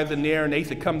out with guys in there and they used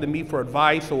to come to me for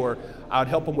advice, or I'd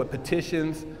help them with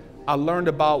petitions, I learned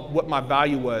about what my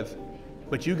value was.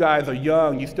 But you guys are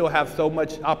young, you still have so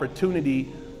much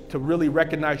opportunity to really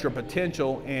recognize your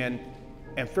potential and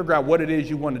figure out what it is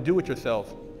you want to do with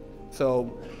yourself.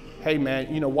 So, hey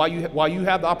man, you know, while you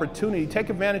have the opportunity, take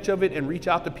advantage of it and reach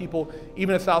out to people,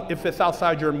 even if it's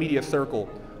outside your immediate circle.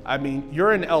 I mean,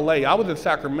 you're in LA, I was in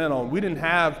Sacramento, we didn't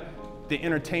have the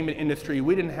entertainment industry,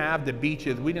 we didn't have the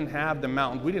beaches, we didn't have the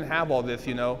mountains, we didn't have all this,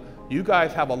 you know. You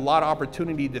guys have a lot of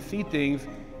opportunity to see things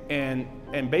and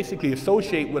basically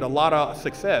associate with a lot of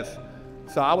success.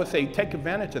 So I would say take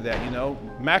advantage of that, you know.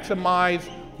 Maximize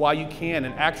while you can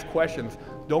and ask questions.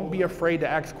 Don't be afraid to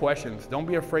ask questions. Don't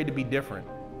be afraid to be different,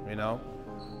 you know.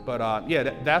 But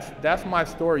yeah, that's my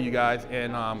story, you guys.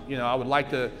 And you know, I would like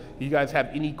to, if you guys have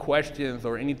any questions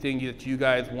or anything that you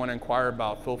guys want to inquire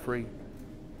about, feel free.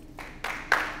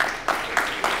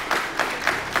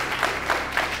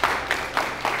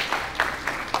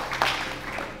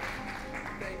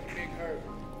 Thank you, Big Herc.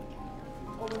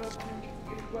 Open up to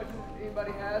any questions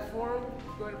anybody has for him.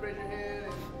 Go ahead and raise your hand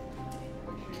and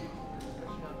make sure you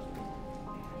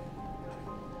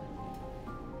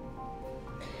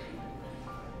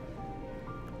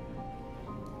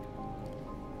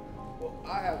Well,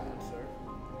 I have one, sir.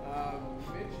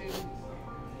 You mentioned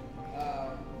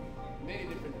many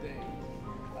different things.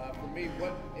 For me,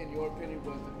 what, in your opinion,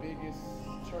 was the biggest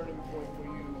turning point for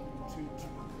you to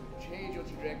change your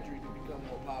trajectory to become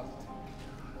more positive?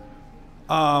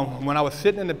 When I was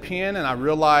sitting in the pen and I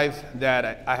realized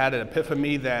that I had an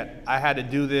epiphany that I had to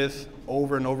do this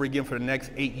over and over again for the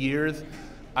next 8 years,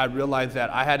 I realized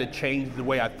that I had to change the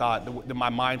way I thought, my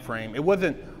mind frame. It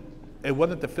wasn't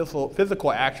the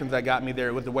physical actions that got me there,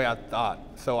 it was the way I thought.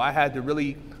 So I had to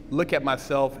really look at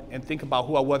myself and think about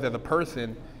who I was as a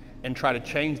person and try to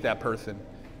change that person.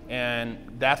 And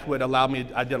that's what allowed me,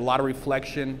 I did a lot of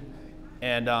reflection,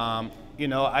 and you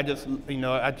know, I just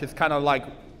kind of like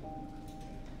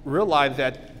realized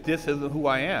that this isn't who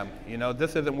I am. You know,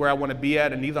 this isn't where I want to be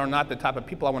at, and these are not the type of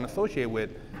people I want to associate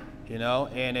with. You know,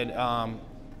 and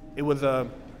it was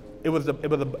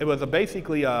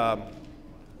basically a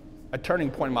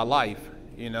turning point in my life.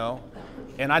 You know,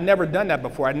 and I'd never done that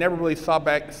before. I never really sat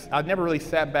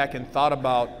back and thought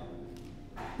about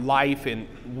life and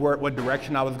what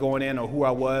direction I was going in, or who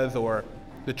I was, or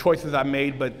the choices I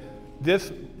made. But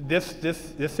this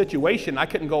situation I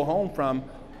couldn't go home from.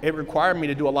 It required me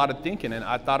to do a lot of thinking, and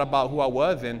I thought about who I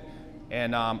was,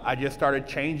 and I just started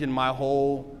changing my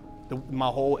whole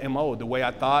MO, the way I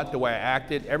thought, the way I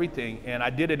acted, everything. And I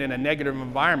did it in a negative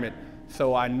environment.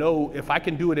 So I know if I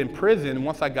can do it in prison,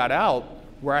 once I got out,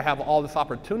 where I have all this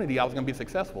opportunity, I was going to be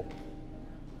successful.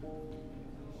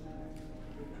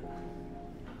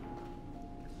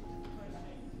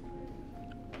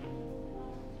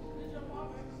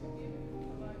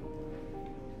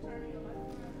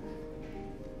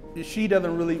 She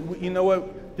doesn't really, you know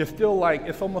what, there's still like,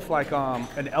 it's almost like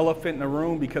an elephant in the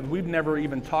room, because we've never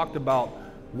even talked about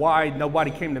why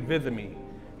nobody came to visit me.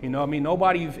 You know, I mean,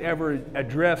 nobody's ever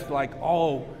addressed like,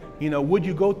 oh, you know, what'd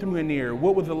you go through in there?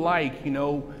 What was it like? You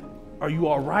know, are you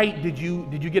all right? Did you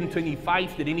get into any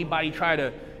fights? Did anybody try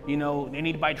to, you know,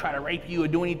 rape you or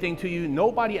do anything to you?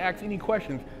 Nobody asks any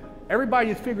questions.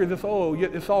 Everybody just figures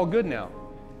it's all good now.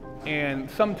 And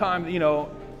sometimes, you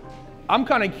know, I'm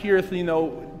kind of curious, you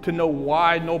know, to know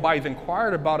why nobody's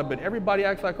inquired about it, but everybody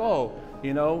acts like, oh,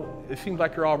 you know, it seems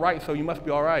like you're all right, so you must be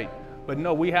all right. But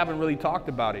no, we haven't really talked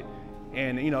about it.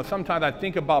 And, you know, sometimes I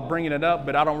think about bringing it up,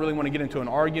 but I don't really want to get into an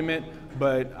argument.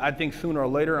 But I think sooner or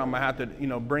later I'm going to have to, you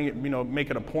know, bring it, you know, make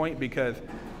it a point, because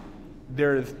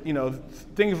there's, you know,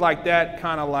 things like that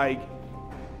kind of like,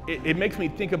 it makes me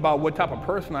think about what type of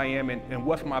person I am and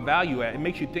what's my value at. It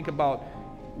makes you think about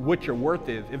what your worth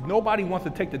is. If nobody wants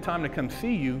to take the time to come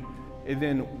see you,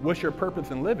 then what's your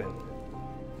purpose in living?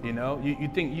 You know, you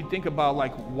think about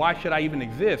like, why should I even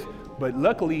exist? But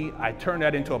luckily, I turned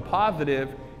that into a positive,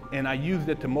 and I used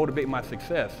it to motivate my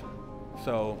success.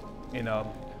 So,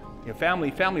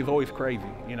 family is always crazy.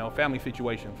 Family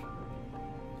situations.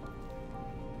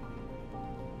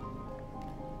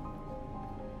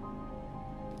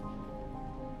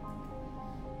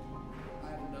 I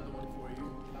have another one for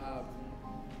you. I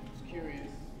was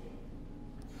curious,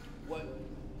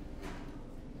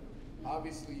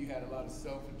 obviously you had a lot of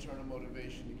internal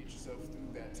motivation to get yourself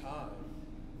through that time.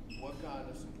 What kind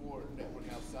of support network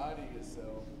outside of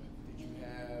yourself did you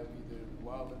have either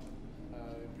while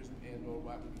in prison and or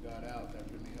right when you got out that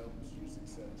really helped your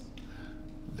success?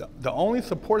 The only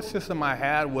support system I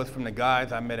had was from the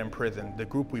guys I met in prison, the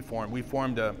group we formed. We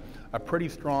formed a pretty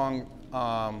strong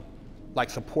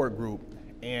support group.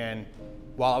 And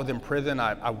while I was in prison,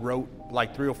 I wrote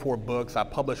like 3 or 4 books. I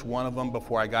published one of them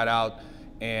before I got out.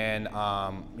 And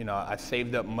I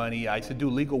saved up money. I used to do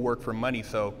legal work for money.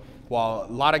 So while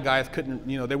a lot of guys couldn't,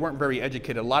 they weren't very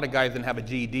educated, a lot of guys didn't have a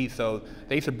GED. So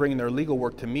they used to bring their legal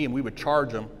work to me, and we would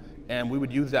charge them. And we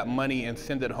would use that money and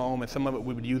send it home. And some of it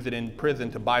we would use it in prison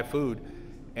to buy food.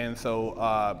 And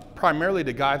so primarily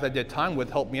the guys I did time with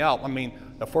helped me out. I mean,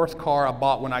 the first car I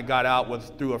bought when I got out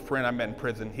was through a friend I met in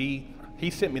prison. He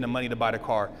sent me the money to buy the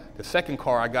car. The second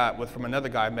car I got was from another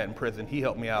guy I met in prison. He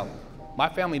helped me out. My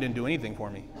family didn't do anything for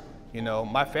me.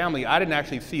 My family, I didn't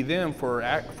actually see them for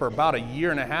about 1.5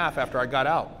 years after I got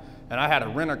out. And I had to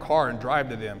rent a car and drive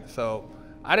to them. So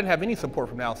I didn't have any support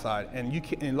from the outside. And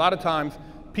a lot of times,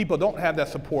 people don't have that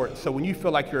support. So when you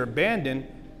feel like you're abandoned,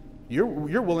 you're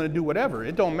willing to do whatever.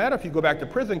 It don't matter if you go back to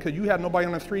prison because you have nobody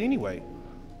on the street anyway.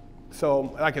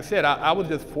 So like I said, I was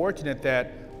just fortunate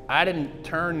that I didn't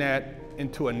turn that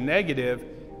into a negative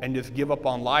and just give up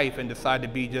on life and decide to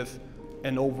be just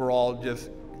an overall just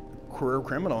career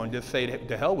criminal and just say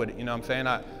to hell with it. You know what I'm saying?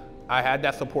 I had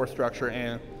that support structure,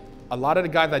 and a lot of the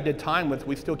guys I did time with,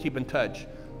 we still keep in touch.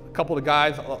 A couple of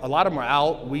guys, a lot of them are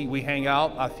out. We hang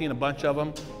out. I've seen a bunch of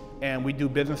them, and we do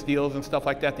business deals and stuff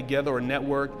like that together or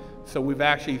network. So we've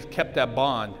actually kept that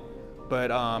bond.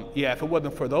 But yeah, if it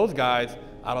wasn't for those guys,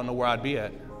 I don't know where I'd be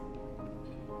at.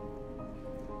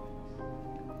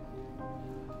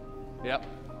 Yep.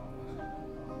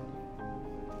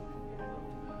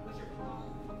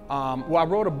 Well, I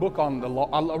wrote a book on the law.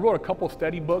 I wrote a couple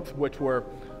study books which were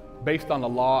based on the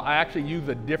law. I actually use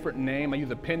a different name. I use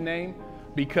a pen name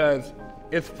because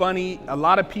it's funny. A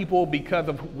lot of people, because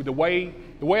of the way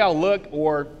I look,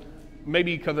 or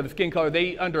maybe because of the skin color,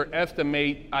 they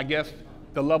underestimate, I guess,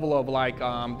 the level of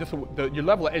your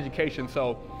level of education.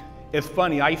 So it's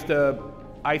funny. I used to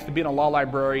be in a law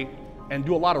library and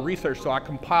do a lot of research. So I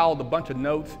compiled a bunch of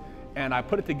notes and I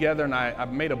put it together and I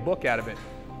made a book out of it.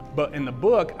 But in the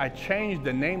book, I changed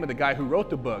the name of the guy who wrote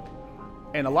the book.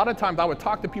 And a lot of times I would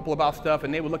talk to people about stuff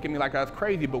and they would look at me like I was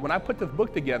crazy. But when I put this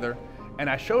book together and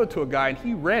I showed it to a guy and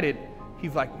he read it,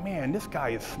 he's like, man, this guy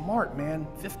is smart, man.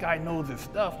 This guy knows his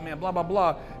stuff, man, blah, blah,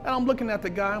 blah. And I'm looking at the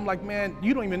guy, I'm like, man,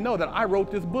 you don't even know that I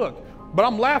wrote this book. But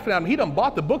I'm laughing at him. He done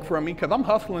bought the book from me because I'm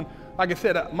hustling. Like I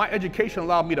said, my education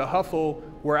allowed me to hustle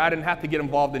where I didn't have to get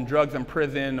involved in drugs in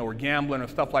prison or gambling or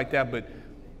stuff like that. But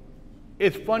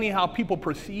it's funny how people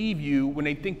perceive you when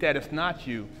they think that it's not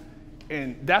you.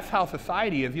 And that's how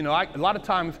society is. A lot of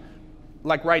times,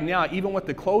 like right now, even with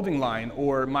the clothing line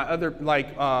or my other,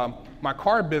 my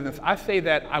car business, I say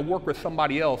that I work with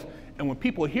somebody else. And when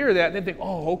people hear that, they think,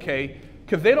 oh, okay.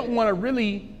 Because they don't want to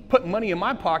really put money in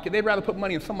my pocket. They'd rather put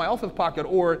money in somebody else's pocket,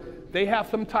 or they have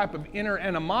some type of inner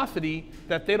animosity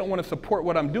that they don't want to support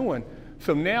what I'm doing.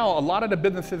 So now a lot of the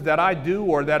businesses that I do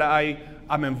or that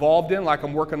I'm involved in, like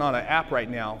I'm working on an app right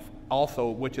now also,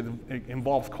 which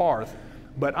involves cars.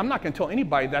 But I'm not going to tell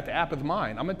anybody that the app is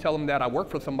mine. I'm going to tell them that I work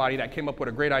for somebody that came up with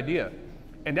a great idea.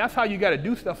 And that's how you got to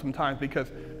do stuff sometimes, because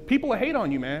people will hate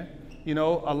on you, man. A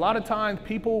lot of times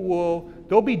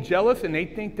they'll be jealous and they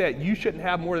think that you shouldn't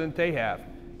have more than they have.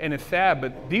 And it's sad,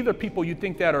 but these are people you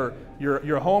think that are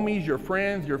your homies, your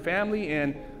friends, your family,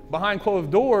 and behind closed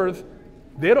doors,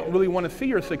 they don't really want to see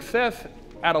your success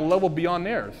at a level beyond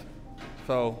theirs.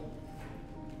 So.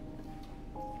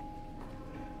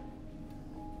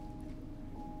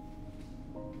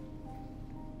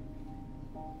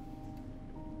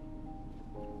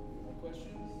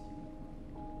 Questions?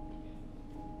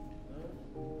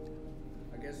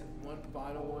 I guess one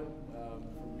final one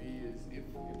for me is if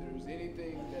there was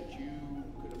anything that you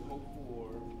could have hoped for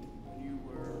when you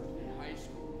were in high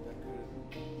school that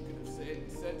you could have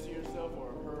said to yourself or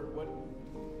heard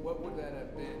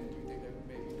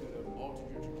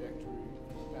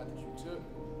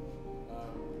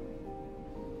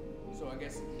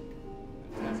guess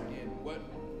to ask again, what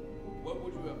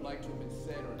would you have liked to have been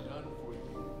said or done for you,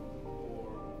 or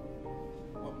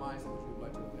what mindset would you have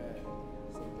liked to have had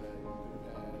so that you could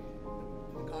have had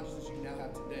the consciousness you now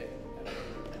have today?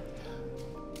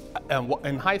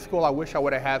 In high school, I wish I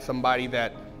would have had somebody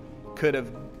that could have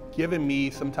given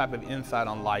me some type of insight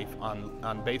on life,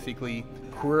 on basically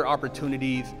career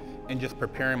opportunities and just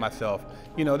preparing myself.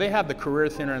 You know, they have the career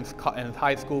center in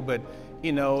high school, but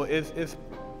you know,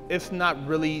 it's not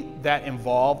really that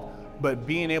involved. But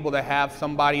being able to have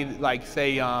somebody like,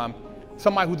 say,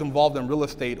 somebody who's involved in real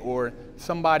estate, or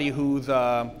somebody who's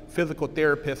a physical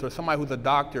therapist, or somebody who's a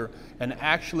doctor, and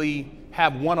actually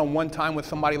have one-on-one time with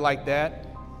somebody like that,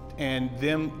 and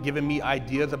them giving me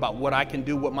ideas about what I can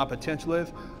do, what my potential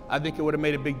is, I think it would have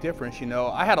made a big difference. You know,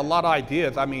 I had a lot of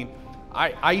ideas. I mean,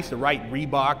 I used to write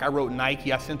Reebok, I wrote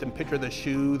Nike, I sent them pictures of the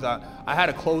shoes. I had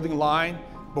a clothing line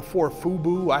before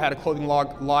FUBU. I had a clothing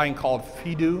line called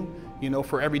Fidu, you know,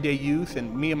 for everyday use,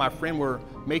 and me and my friend were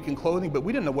making clothing, but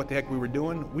we didn't know what the heck we were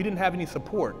doing. We didn't have any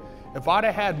support. If I'd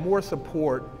have had more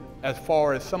support as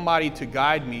far as somebody to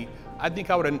guide me, I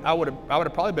think I would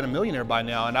have probably been a millionaire by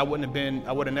now, and I would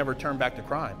have never turned back to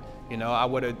crime. You know, I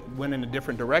would have went in a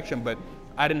different direction, but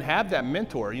I didn't have that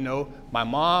mentor. You know, my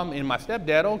mom and my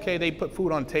stepdad, okay, they put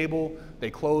food on the table,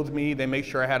 they clothed me, they made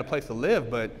sure I had a place to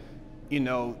live, but you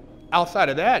know, outside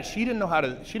of that, she didn't know how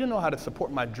to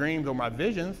support my dreams or my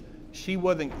visions. She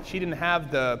didn't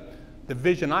have the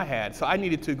vision I had, so I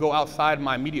needed to go outside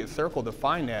my immediate circle to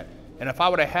find that. And if I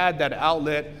would have had that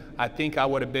outlet, I think I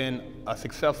would have been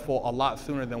successful a lot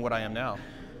sooner than what I am now.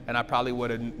 And I probably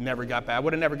would have never got back. I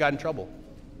would have never got in trouble.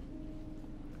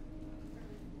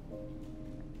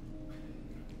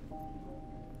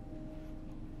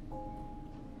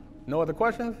 No other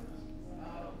questions?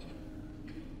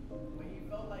 When you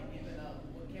felt like giving up,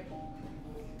 what kept you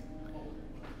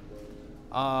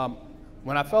going?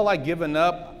 When I felt like giving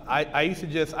up, I used to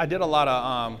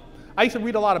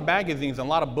read a lot of magazines and a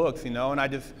lot of books, you know, and I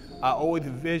always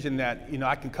envisioned that, you know,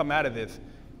 I can come out of this.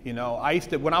 You know,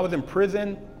 when I was in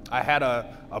prison, I had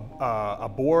a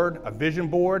vision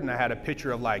board, and I had a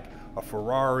picture of like a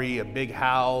Ferrari, a big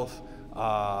house,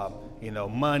 you know,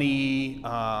 money,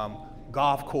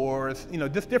 golf course, you know,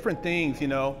 just different things, you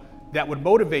know, that would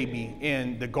motivate me.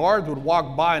 And the guards would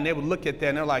walk by and they would look at that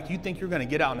and they're like, you think you're gonna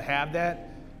get out and have that?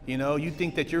 You know, you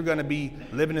think that you're gonna be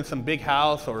living in some big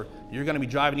house, or you're gonna be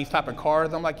driving these type of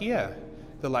cars? I'm like, yeah.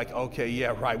 They're like, okay,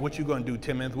 yeah, right. What you gonna do,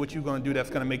 Timmons? What you gonna do that's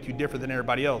gonna make you different than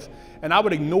everybody else? And I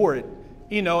would ignore it,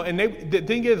 you know, and the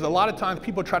thing is, a lot of times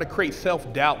people try to create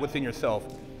self-doubt within yourself.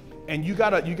 And you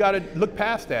gotta look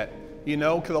past that, you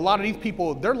know, because a lot of these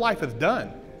people, their life is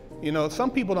done. You know, some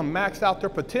people don't max out their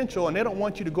potential and they don't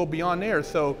want you to go beyond theirs.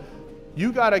 So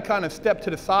you gotta kind of step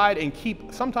to the side and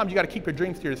sometimes you gotta keep your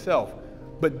dreams to yourself,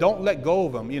 but don't let go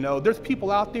of them. You know, there's people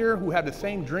out there who have the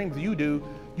same dreams you do.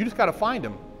 You just gotta find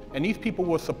them. And these people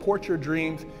will support your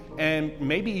dreams and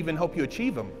maybe even help you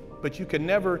achieve them. But you can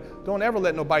don't ever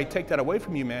let nobody take that away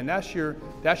from you, man. That's your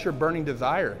burning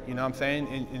desire, you know what I'm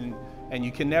saying? And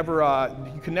you can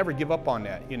never give up on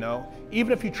that, you know?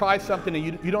 Even if you try something and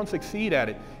you don't succeed at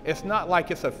it, it's not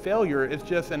like it's a failure, it's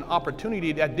just an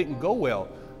opportunity that didn't go well.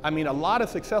 I mean, a lot of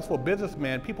successful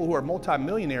businessmen, people who are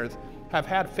multimillionaires, have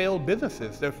had failed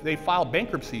businesses. They filed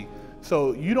bankruptcy.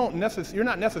 So you're not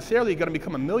necessarily gonna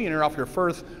become a millionaire off your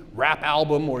first rap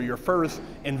album or your first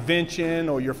invention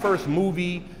or your first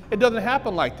movie. It doesn't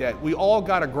happen like that. We all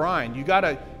gotta grind. You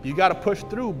gotta push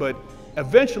through, but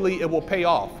eventually it will pay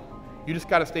off. You just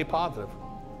gotta stay positive.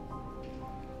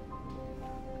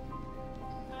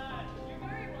 You're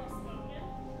very well spoken.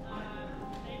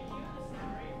 Thank you. This is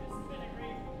great. This has been a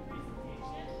great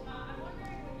presentation. I'm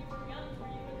wondering, when you were young,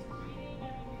 were you into reading? I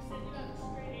mean, you said you got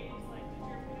straight A's. Like, did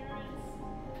your parents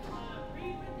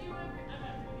read with you every? I'm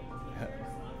not reading teacher,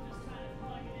 so I'm just trying to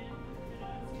plug it in for the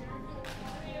minutes here.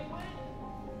 I mean,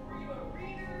 were you a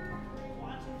reader? Were you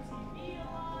watching TV a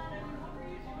lot? I mean, what were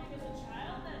you doing as a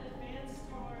child that advanced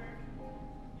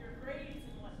your grades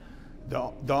and whatnot?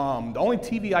 The only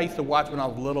TV I used to watch when I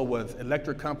was little was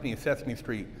Electric Company and Sesame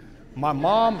Street. My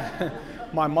mom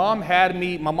had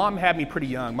me pretty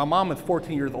young. My mom was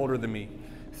 14 years older than me.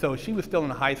 So she was still in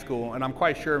high school, and I'm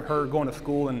quite sure her going to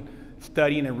school and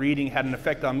studying and reading had an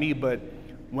effect on me. But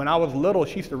when I was little,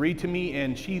 she used to read to me,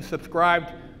 and she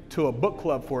subscribed to a book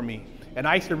club for me. And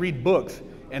I used to read books.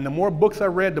 And the more books I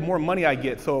read, the more money I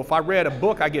get. So if I read a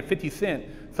book, I get 50 cents.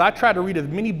 So I try to read as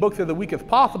many books as a week as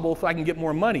possible so I can get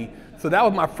more money. So that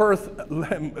was my first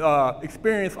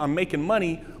experience on making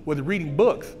money, was reading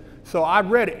books. So I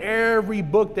read every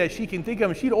book that she can think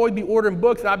of, and she'd always be ordering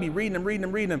books, and I'd be reading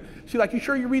them. She's like, you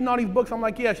sure you're reading all these books? I'm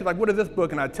like, yeah. She's like, what is this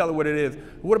book? And I'd tell her what it is.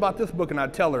 What about this book? And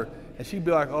I'd tell her. And she'd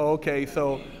be like, oh, okay.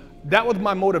 So that was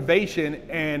my motivation,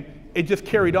 and it just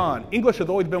carried on. English has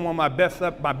always been one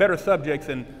of my better subjects,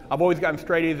 and I've always gotten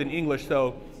straight A's in English.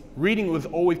 So reading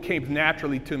always came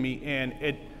naturally to me, and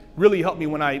it really helped me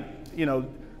when I,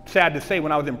 sad to say,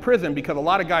 when I was in prison, because a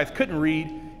lot of guys couldn't read,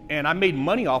 and I made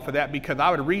money off of that because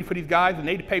I would read for these guys and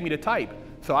they'd pay me to type.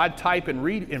 So I'd type and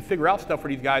read and figure out stuff for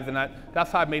these guys, and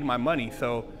that's how I made my money.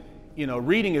 So,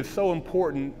 reading is so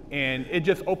important, and it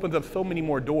just opens up so many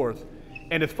more doors.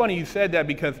 And it's funny you said that,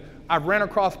 because I've ran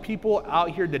across people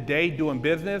out here today doing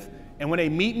business, and when they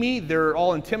meet me, they're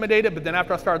all intimidated, but then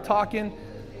after I start talking,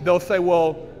 they'll say,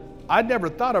 well, I never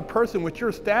thought a person with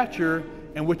your stature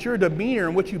and with your demeanor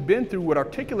and what you've been through would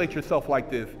articulate yourself like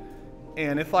this.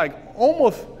 And it's like,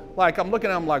 almost like I'm looking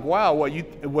at them like, wow,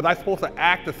 was I supposed to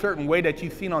act a certain way that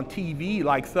you've seen on TV,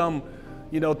 like some,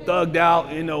 thugged out,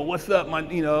 what's up,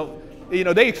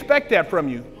 they expect that from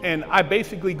you. And I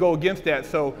basically go against that.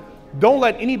 So don't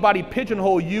let anybody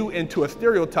pigeonhole you into a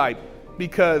stereotype,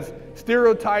 because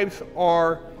stereotypes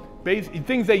are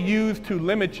things they use to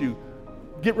limit you.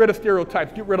 Get rid of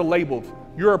stereotypes, get rid of labels.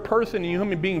 You're a person and you're a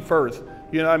human being first.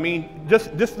 You know what I mean?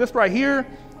 This right here,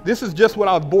 this is just what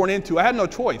I was born into. I had no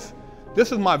choice.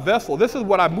 This is my vessel. This is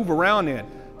what I move around in.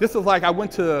 This is like I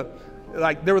went to,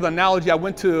 there was an analogy, I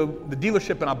went to the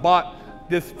dealership and I bought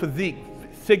this physique,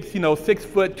 6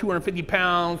 foot, 250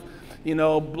 pounds,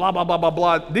 blah, blah, blah, blah,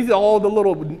 blah. These are all the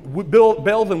little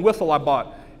bells and whistles I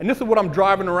bought. And this is what I'm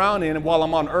driving around in while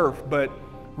I'm on earth. But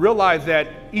realize that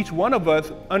each one of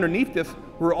us underneath this,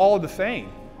 we're all the same.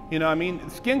 You know what I mean?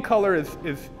 Skin color is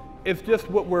just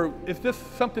it's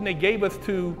just something they gave us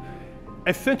to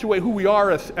accentuate who we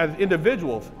are as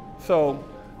individuals. So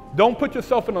don't put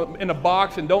yourself in a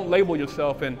box, and don't label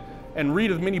yourself, and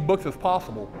read as many books as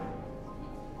possible.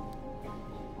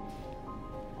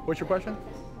 What's your question?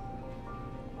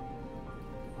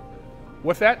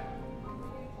 What's that?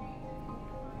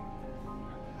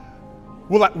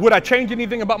 Would I change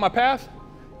anything about my past?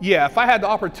 Yeah, if I had the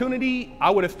opportunity, I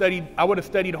would have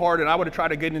studied hard, and I would have tried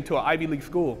to get into an Ivy League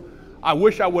school. I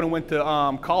wish I would have went to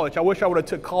college. I wish I would have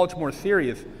took college more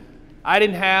serious. I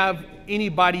didn't have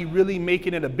anybody really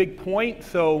making it a big point.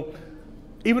 So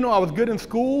even though I was good in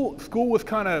school was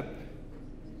kind of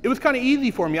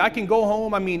easy for me. I can go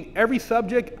home. I mean, every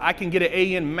subject I can get an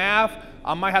A in. Math,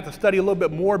 I might have to study a little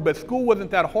bit more, but school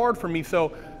wasn't that hard for me.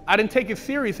 So I didn't take it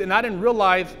serious, and I didn't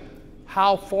realize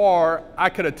how far I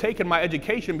could have taken my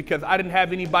education because I didn't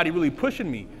have anybody really pushing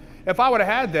me. If I would have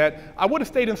had that, I would have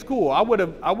stayed in school. I would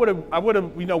have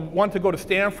wanted to go to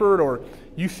Stanford or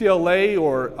UCLA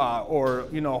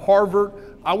or Harvard.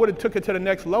 I would have took it to the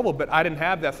next level, but I didn't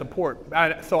have that support.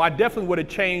 So I definitely would have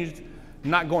changed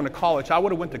not going to college. I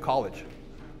would have went to college.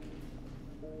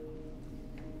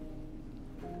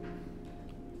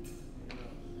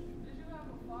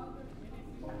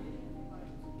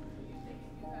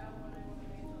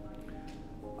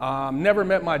 Never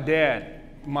met my dad.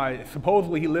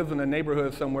 Supposedly he lives in a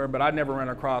neighborhood somewhere, but I never ran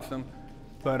across him.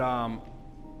 But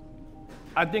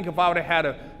I think if I would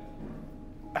have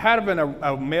had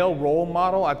a male role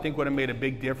model, I think would have made a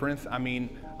big difference. I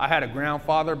mean, I had a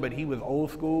grandfather, but he was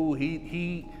old school.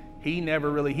 He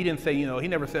didn't say, he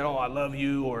never said, oh, I love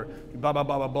you, or blah, blah,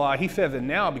 blah, blah, blah. He says it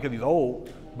now because he's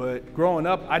old, but growing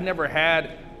up, I never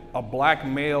had a black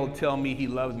male tell me he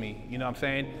loves me, you know what I'm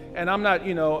saying? And I'm not,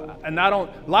 and I don't,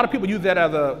 a lot of people use that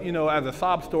as a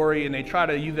sob story, and they try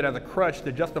to use it as a crutch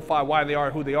to justify why they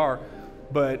are who they are.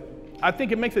 But I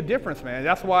think it makes a difference, man.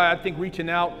 That's why I think reaching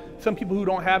out, some people who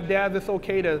don't have dads, it's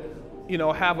okay to,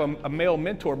 have a male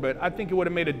mentor, but I think it would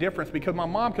have made a difference because my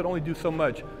mom could only do so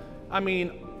much. I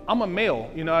mean, I'm a male,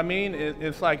 you know what I mean?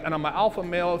 It's like, and I'm an alpha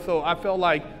male, so I felt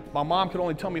like my mom could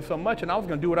only tell me so much, and I was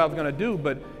gonna do what I was gonna do,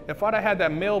 but if I'd have had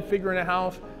that male figure in the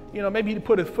house, maybe he'd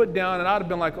put his foot down and I'd have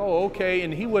been like, oh, okay,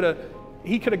 and he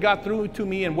could have got through to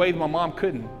me in ways my mom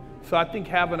couldn't. So I think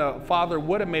having a father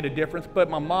would have made a difference, but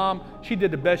my mom, she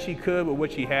did the best she could with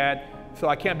what she had, so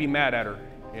I can't be mad at her,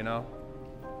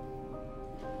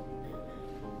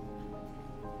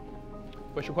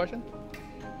 What's your question?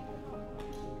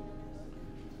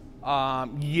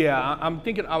 Yeah, I'm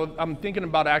thinking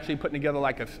about actually putting together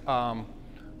like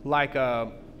a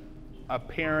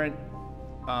parent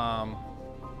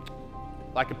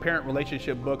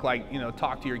relationship book,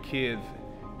 talk to your kids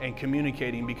and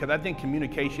communicating, because I think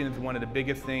communication is one of the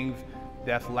biggest things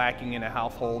that's lacking in a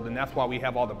household, and that's why we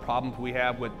have all the problems we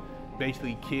have with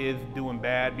basically kids doing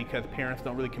bad because parents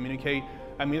don't really communicate.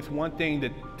 I mean, it's one thing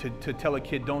to tell a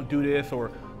kid don't do this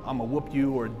or I'm gonna whoop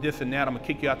you or this and that, I'm gonna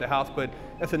kick you out the house. But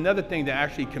that's another thing to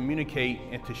actually communicate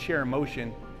and to share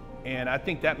emotion. And I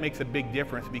think that makes a big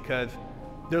difference, because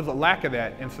there's a lack of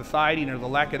that in society and there's a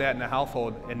lack of that in the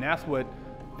household. And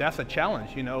that's a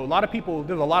challenge. You know, a lot of people,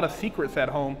 there's a lot of secrets at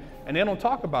home and they don't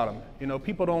talk about them. You know,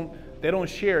 people don't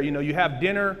share. You know, you have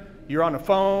dinner, you're on the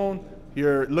phone,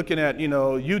 you're looking at, you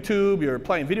know, YouTube, you're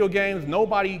playing video games,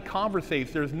 nobody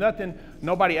conversates. There's nothing,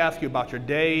 nobody asks you about your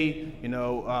day, you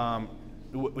know,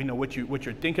 what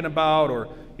you're thinking about, or,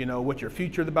 you know, what your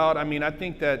future's about. I mean, I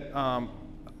think that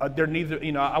there needs to,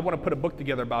 you know, I want to put a book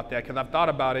together about that, because I've thought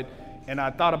about it, and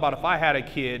I thought about if I had a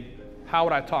kid, how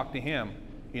would I talk to him?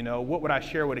 You know, what would I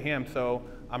share with him? So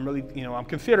I'm really, you know, I'm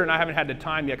considering, I haven't had the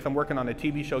time yet because I'm working on a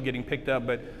TV show getting picked up,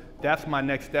 but that's my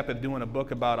next step, is doing a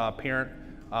book about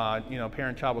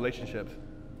parent-child relationships.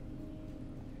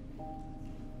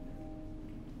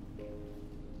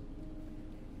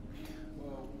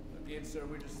 Well, again, sir,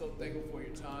 we're just so thankful for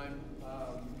your time.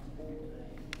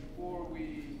 Before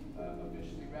we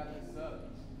officially wrap this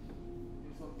up,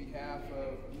 just on behalf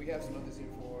of, we have some others here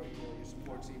for your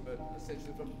support team, but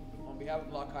essentially on behalf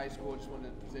of Locke High School, I just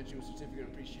wanted to present you a certificate of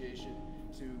appreciation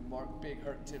to Mark Big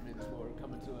Herc Timmons for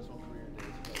coming to us on Career Days.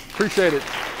 Appreciate it.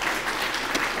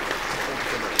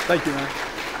 Thank you, man.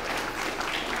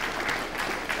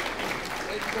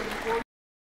 Ladies and gentlemen, before